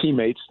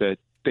teammates that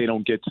they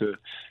don't get to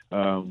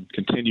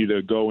continue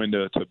to go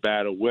into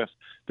battle with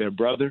their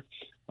brother.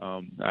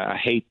 I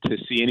hate to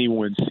see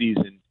anyone's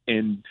season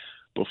end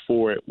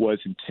before it was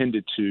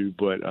intended to,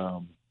 but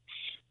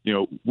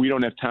we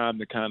don't have time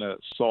to kind of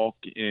sulk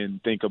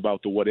and think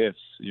about the what ifs.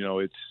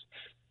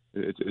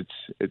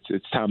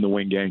 It's time to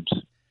win games.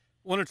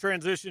 I want to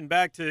transition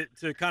back to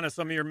kind of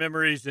some of your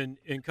memories and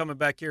coming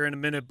back here in a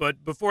minute.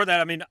 But before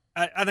that, I mean,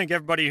 I think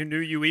everybody who knew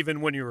you,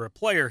 even when you were a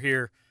player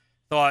here,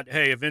 thought,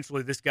 hey,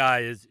 eventually this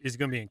guy is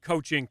going to be in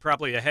coaching,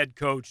 probably a head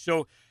coach.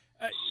 So,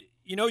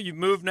 you've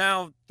moved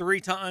now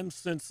 3 times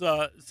since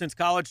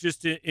college,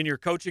 just in your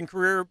coaching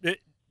career.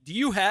 Do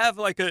you have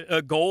like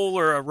a goal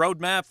or a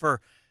roadmap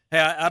for, hey,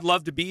 I'd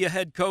love to be a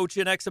head coach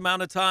in X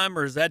amount of time,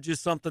 or is that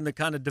just something that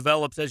kind of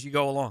develops as you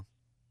go along?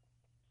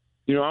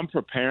 I'm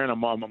preparing.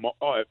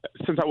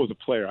 Since I was a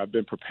player, I've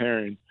been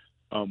preparing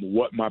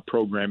what my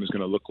program is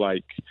going to look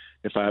like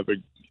if I ever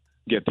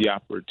get the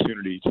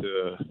opportunity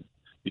to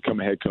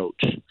become a head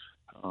coach.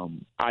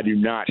 I do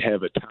not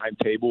have a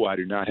timetable. I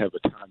do not have a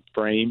time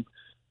frame.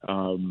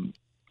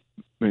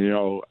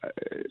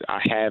 I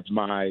have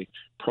my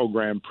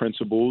program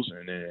principles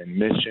and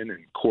mission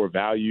and core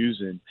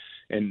values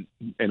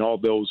and all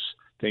those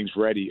things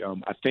ready.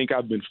 I think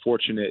I've been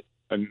fortunate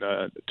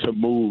to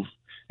move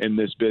in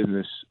this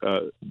business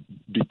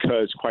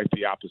because quite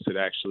the opposite,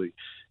 actually.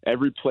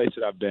 Every place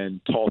that I've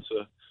been,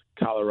 Tulsa,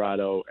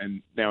 Colorado,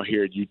 and now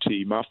here at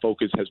UT, my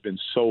focus has been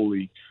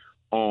solely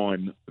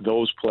on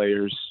those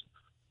players,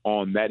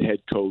 on that head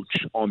coach,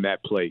 on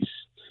that place,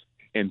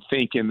 and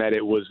thinking that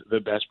it was the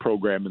best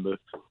program in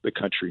the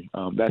country.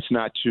 That's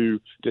not too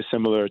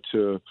dissimilar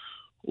to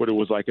what it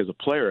was like as a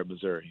player at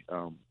Missouri.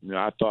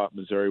 I thought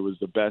Missouri was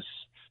the best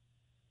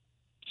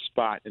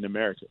spot in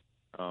America.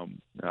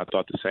 I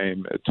thought the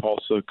same at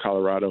Tulsa,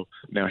 Colorado,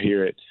 now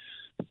here at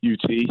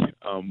UT.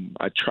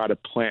 I try to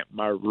plant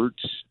my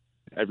roots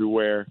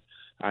everywhere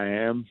I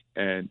am,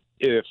 and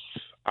if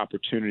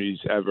opportunities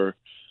ever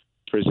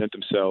present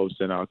themselves,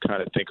 then I'll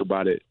kind of think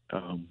about it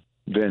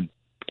then.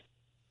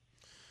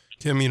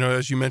 Tim,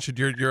 as you mentioned,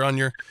 you're on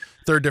your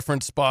third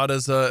different spot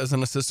as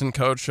an assistant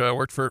coach.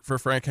 Worked for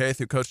Frank Haith,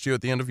 who coached you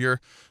at the end of your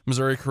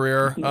Missouri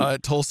career.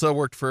 At Tulsa,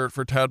 worked for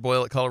Tad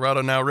Boyle at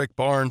Colorado. Now Rick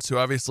Barnes, who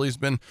obviously has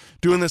been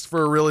doing this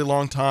for a really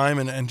long time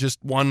and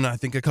just won, I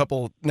think, a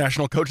couple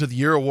National Coach of the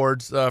Year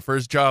awards for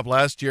his job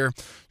last year.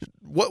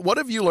 What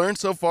have you learned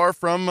so far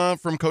from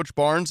Coach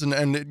Barnes?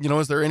 And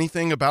is there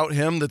anything about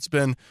him that's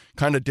been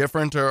kind of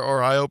different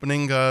or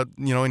eye-opening,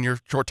 in your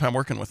short time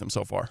working with him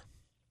so far?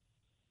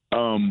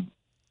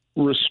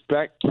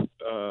 Respect,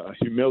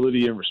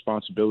 humility, and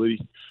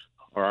responsibility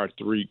are our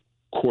three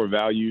core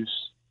values.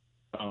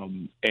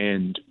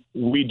 And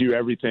we do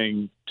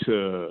everything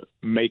to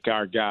make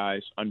our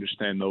guys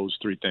understand those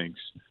three things.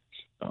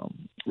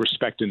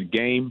 Respecting the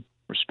game,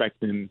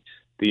 respecting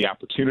the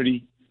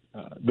opportunity,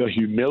 the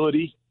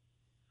humility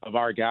of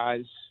our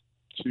guys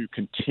to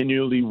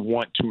continually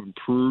want to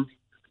improve,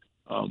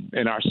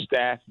 and our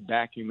staff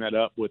backing that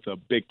up with a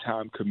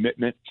big-time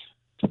commitment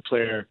to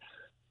player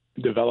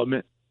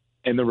development,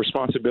 and the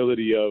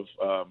responsibility of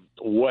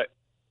what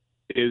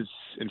is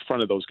in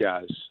front of those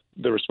guys,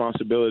 the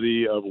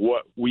responsibility of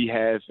what we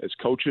have as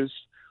coaches,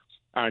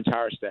 our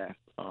entire staff,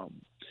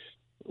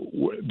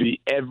 the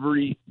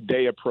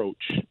everyday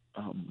approach.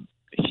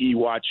 He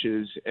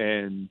watches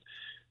an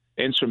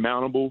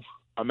insurmountable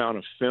amount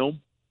of film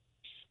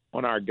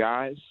on our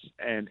guys,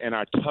 and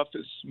our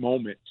toughest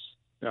moments,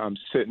 I'm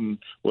sitting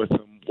with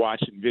him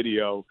watching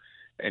video,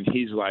 and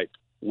he's like,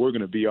 we're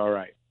going to be all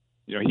right.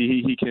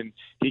 He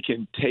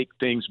can take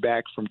things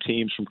back from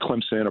teams from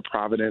Clemson or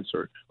Providence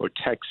or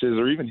Texas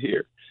or even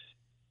here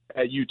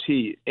at UT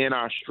in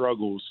our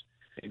struggles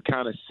and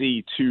kind of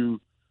see 2-3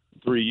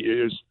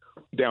 years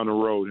down the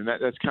road. And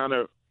that's kind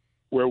of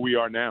where we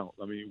are now.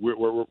 I mean,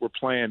 we're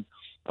playing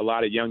a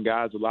lot of young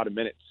guys, a lot of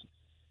minutes.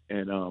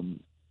 And,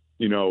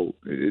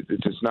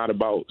 it's not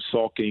about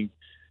sulking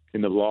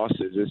in the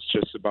losses. It's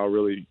just about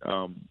really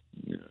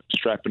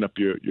strapping up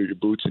your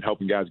boots and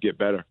helping guys get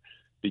better,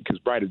 because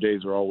brighter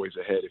days are always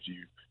ahead if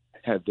you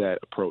have that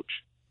approach.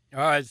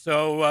 All right,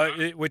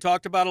 so we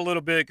talked about a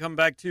little bit, come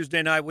back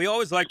Tuesday night. We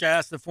always like to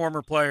ask the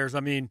former players, I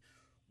mean,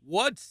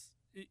 what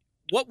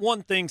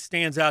one thing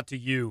stands out to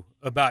you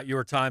about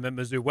your time at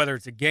Mizzou, whether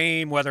it's a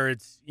game, whether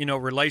it's,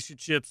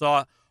 relationships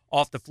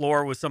off the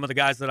floor with some of the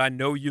guys that I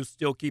know you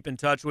still keep in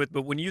touch with,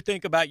 but when you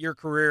think about your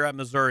career at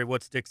Missouri,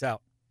 what sticks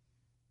out?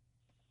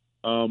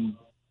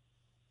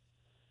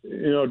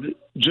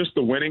 Just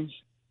the winning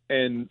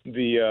and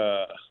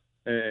the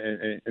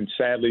and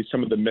sadly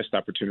some of the missed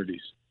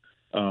opportunities.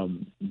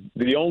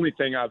 The only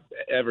thing I've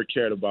ever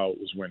cared about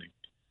was winning.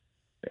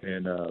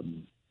 And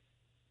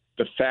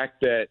the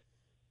fact that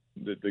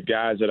the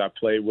guys that I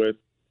played with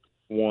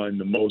won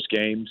the most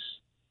games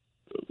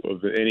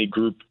of any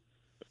group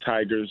of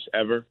Tigers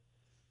ever,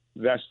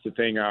 that's the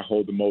thing I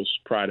hold the most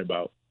pride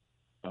about.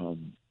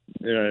 And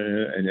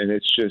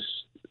it's just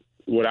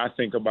what I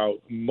think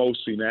about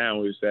mostly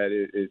now is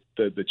that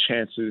the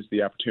chances,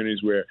 the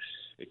opportunities where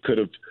it could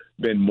have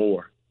been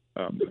more.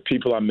 The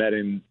people I met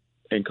in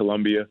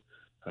Columbia,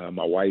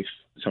 my wife,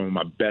 some of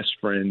my best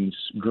friends,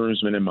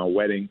 groomsmen in my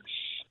wedding,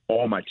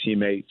 all my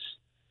teammates,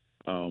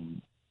 those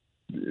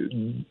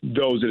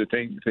are the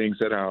things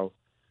that I'll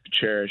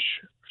cherish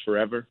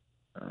forever.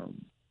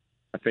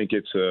 I think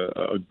it's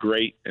a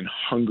great and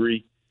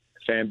hungry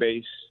fan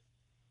base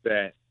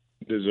that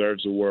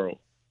deserves the world.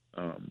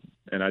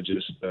 And I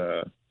just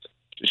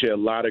share a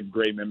lot of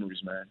great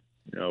memories, man.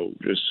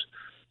 Just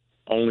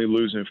only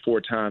losing 4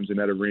 times in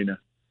that arena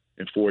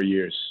in 4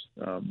 years,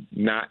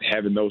 not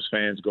having those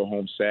fans go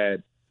home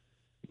sad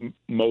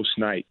most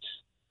nights.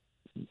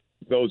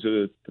 Those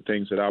are the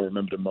things that I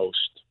remember the most.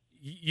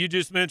 You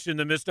just mentioned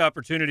the missed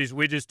opportunities.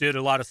 We just did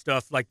a lot of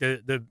stuff like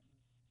the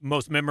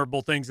most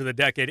memorable things of the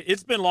decade.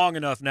 It's been long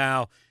enough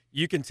now.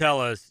 You can tell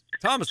us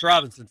Thomas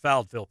Robinson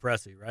fouled Phil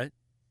Pressey, right?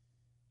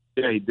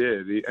 Yeah, he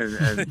did.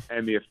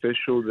 And the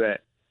official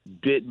that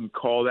didn't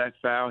call that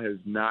foul has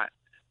not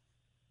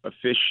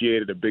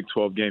officiated a Big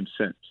 12 game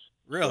since.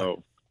 Really?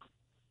 So,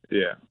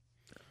 yeah.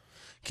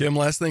 Kim,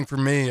 last thing for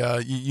me,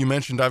 you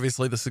mentioned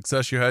obviously the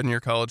success you had in your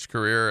college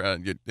career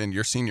and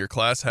your senior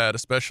class had,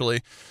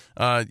 especially,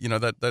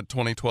 that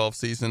 2012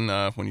 season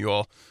when you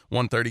all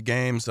won 30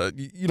 games.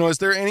 Is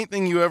there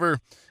anything you ever,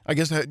 I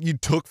guess, you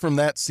took from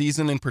that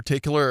season in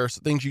particular, or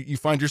things you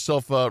find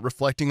yourself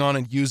reflecting on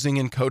and using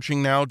in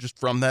coaching now just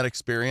from that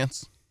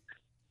experience?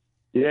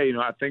 Yeah,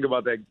 I think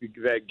about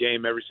that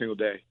game every single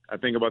day. I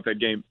think about that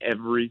game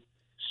every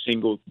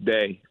single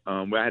day.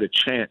 Where I had a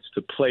chance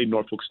to play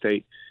Norfolk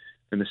State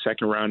in the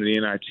second round of the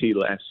NIT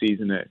last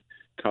season at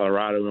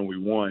Colorado, and we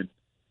won.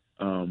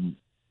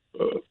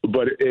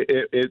 But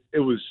it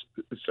was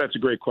that's a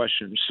great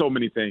question. So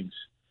many things.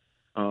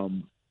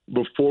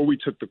 Before we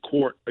took the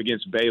court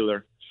against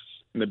Baylor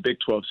in the Big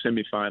 12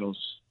 semifinals,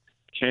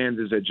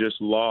 Kansas had just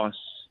lost.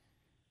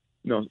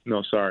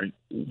 Sorry.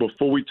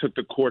 Before we took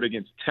the court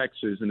against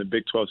Texas in the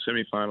Big 12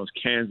 semifinals,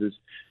 Kansas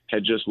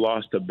had just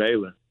lost to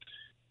Baylor.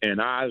 And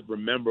I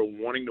remember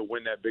wanting to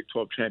win that Big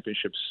 12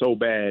 championship so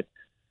bad.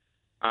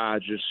 I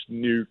just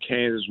knew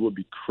Kansas would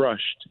be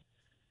crushed.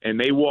 And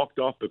they walked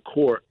off the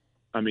court.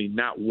 I mean,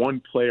 not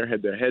one player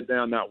had their head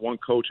down, not one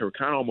coach. They were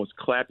kind of almost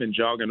clapping,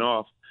 jogging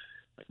off.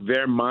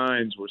 Their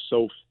minds were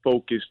so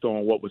focused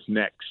on what was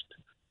next.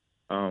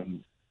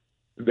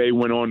 They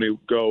went on to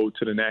go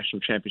to the national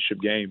championship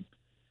game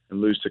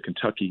and lose to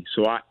Kentucky.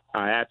 So I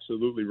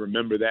absolutely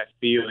remember that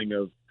feeling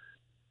of,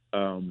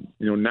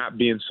 not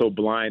being so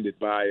blinded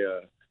by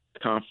a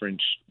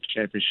conference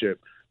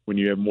championship when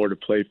you have more to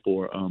play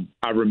for.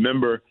 I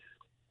remember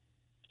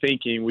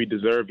thinking we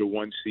deserved a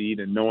 1 seed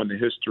and knowing the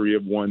history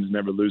of ones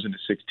never losing to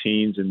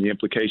 16s and the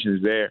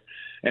implications there.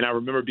 And I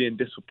remember being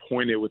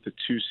disappointed with the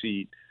 2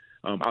 seed.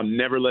 I'll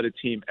never let a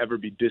team ever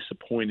be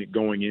disappointed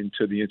going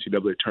into the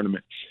NCAA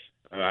tournament.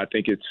 I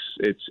think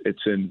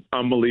it's an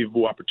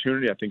unbelievable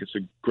opportunity. I think it's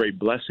a great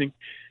blessing,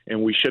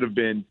 and we should have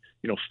been,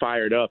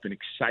 fired up and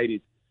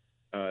excited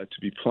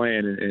to be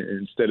playing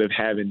instead of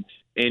having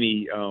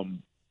any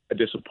a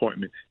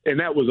disappointment. And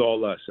that was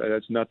all us.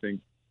 That's nothing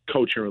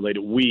coaching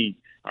related. We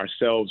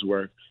ourselves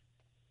were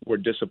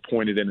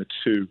disappointed in a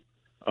 2.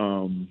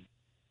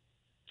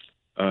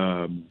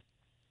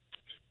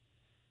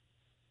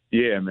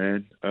 Yeah,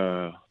 man.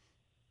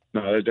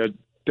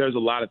 There's a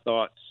lot of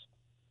thoughts,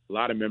 a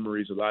lot of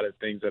memories, a lot of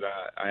things that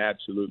I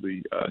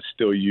absolutely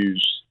still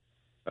use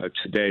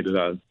today that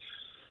I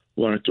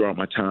learned throughout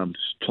my time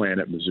playing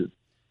at Mizzou.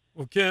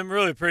 Well, Kim,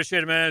 really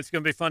appreciate it, man. It's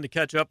going to be fun to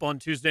catch up on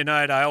Tuesday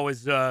night. I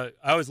always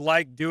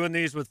like doing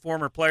these with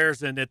former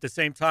players, and at the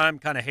same time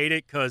kind of hate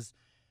it because,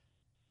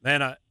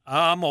 man,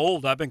 I'm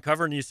old. I've been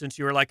covering you since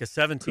you were like a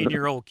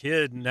 17-year-old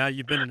kid, and now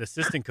you've been an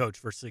assistant coach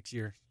for 6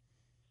 years.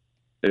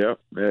 Yeah,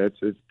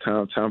 it's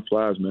time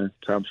flies, man.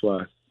 Time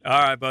flies. All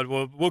right, bud.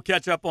 We'll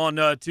catch up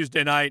on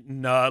Tuesday night,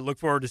 and look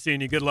forward to seeing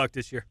you. Good luck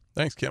this year.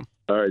 Thanks, Kim.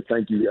 All right,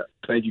 thank you.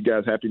 Thank you,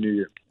 guys. Happy New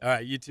Year. All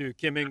right, you too.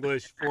 Kim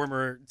English,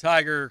 former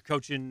Tiger,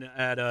 coaching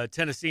at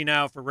Tennessee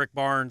now for Rick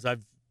Barnes.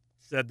 I've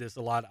said this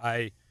a lot.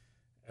 I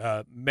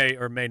may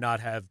or may not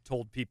have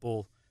told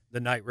people the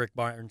night Rick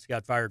Barnes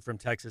got fired from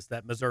Texas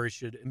that Missouri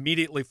should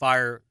immediately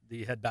fire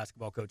the head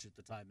basketball coach at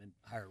the time and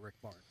hire Rick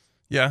Barnes.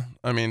 Yeah,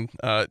 I mean,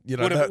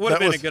 would have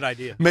been a good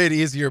idea. Made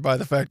easier by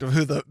the fact of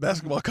who the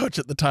basketball coach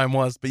at the time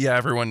was. But yeah,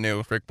 everyone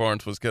knew Rick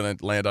Barnes was going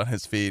to land on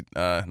his feet.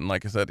 And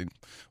like I said, he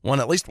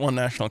won at least one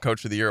National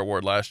Coach of the Year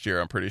award last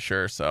year, I'm pretty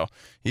sure. So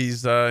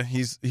he's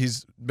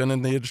been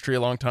in the industry a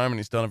long time, and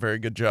he's done a very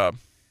good job.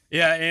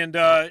 Yeah,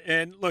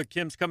 and look,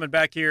 Kim's coming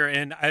back here,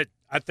 and I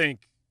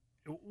think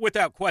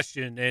without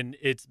question, and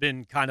it's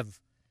been kind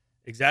of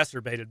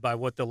exacerbated by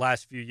what the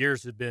last few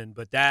years have been,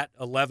 but that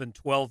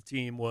 11-12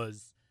 team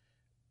was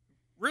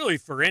really,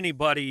 for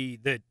anybody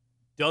that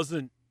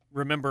doesn't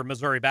remember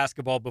Missouri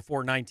basketball before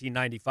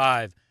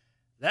 1995,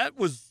 that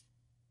was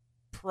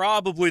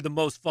probably the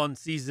most fun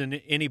season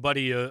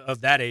anybody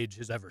of that age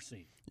has ever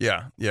seen.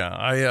 Yeah.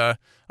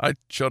 I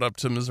showed up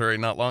to Missouri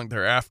not long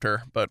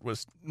thereafter, but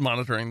was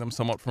monitoring them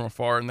somewhat from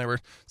afar, and they were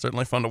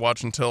certainly fun to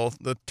watch until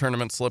the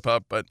tournament slip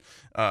up. But,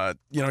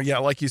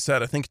 like you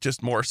said, I think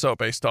just more so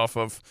based off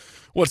of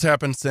what's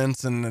happened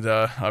since, and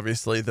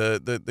obviously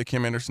the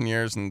Kim Anderson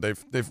years, and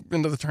they've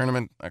been to the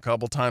tournament a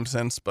couple times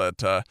since,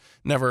 but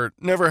never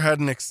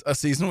had a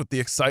season with the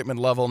excitement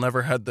level,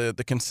 never had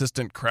the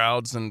consistent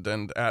crowds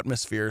and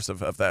atmospheres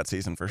of that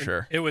season for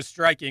sure. It was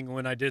striking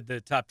when I did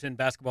the top 10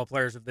 basketball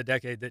players of the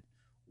decade that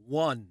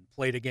one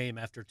played a game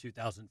after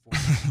 2004.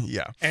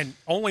 Yeah. And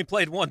only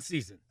played one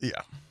season.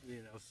 Yeah.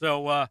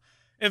 So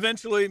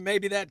eventually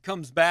maybe that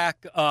comes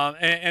back.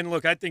 And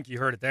look, I think you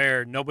heard it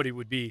there. Nobody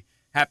would be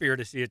happier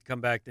to see it come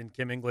back than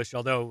Kim English,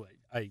 although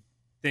I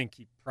think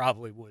he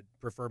probably would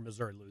prefer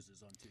Missouri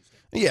loses on Tuesday.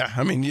 Yeah,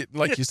 I mean,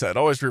 like you said,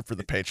 always root for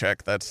the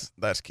paycheck. That's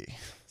key.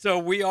 So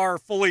we are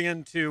fully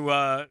into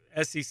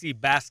SEC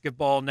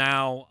basketball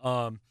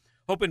now.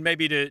 Hoping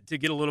maybe to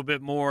get a little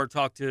bit more,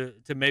 talk to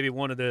maybe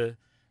one of the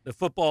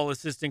football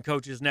assistant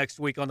coaches next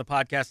week on the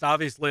podcast.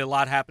 Obviously, a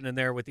lot happening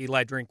there with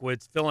Eli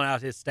Drinkwitz, filling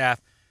out his staff,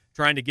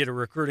 trying to get a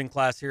recruiting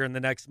class here in the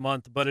next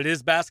month. But it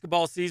is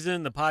basketball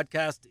season. The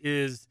podcast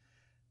is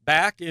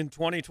back in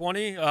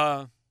 2020.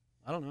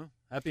 I don't know.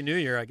 Happy New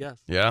Year, I guess.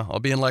 Yeah, I'll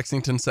be in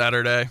Lexington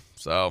Saturday,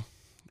 so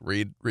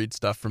read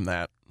stuff from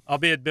that. I'll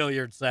be at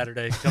billiards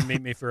Saturday. Come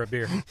meet me for a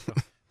beer. So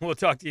we'll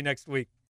talk to you next week.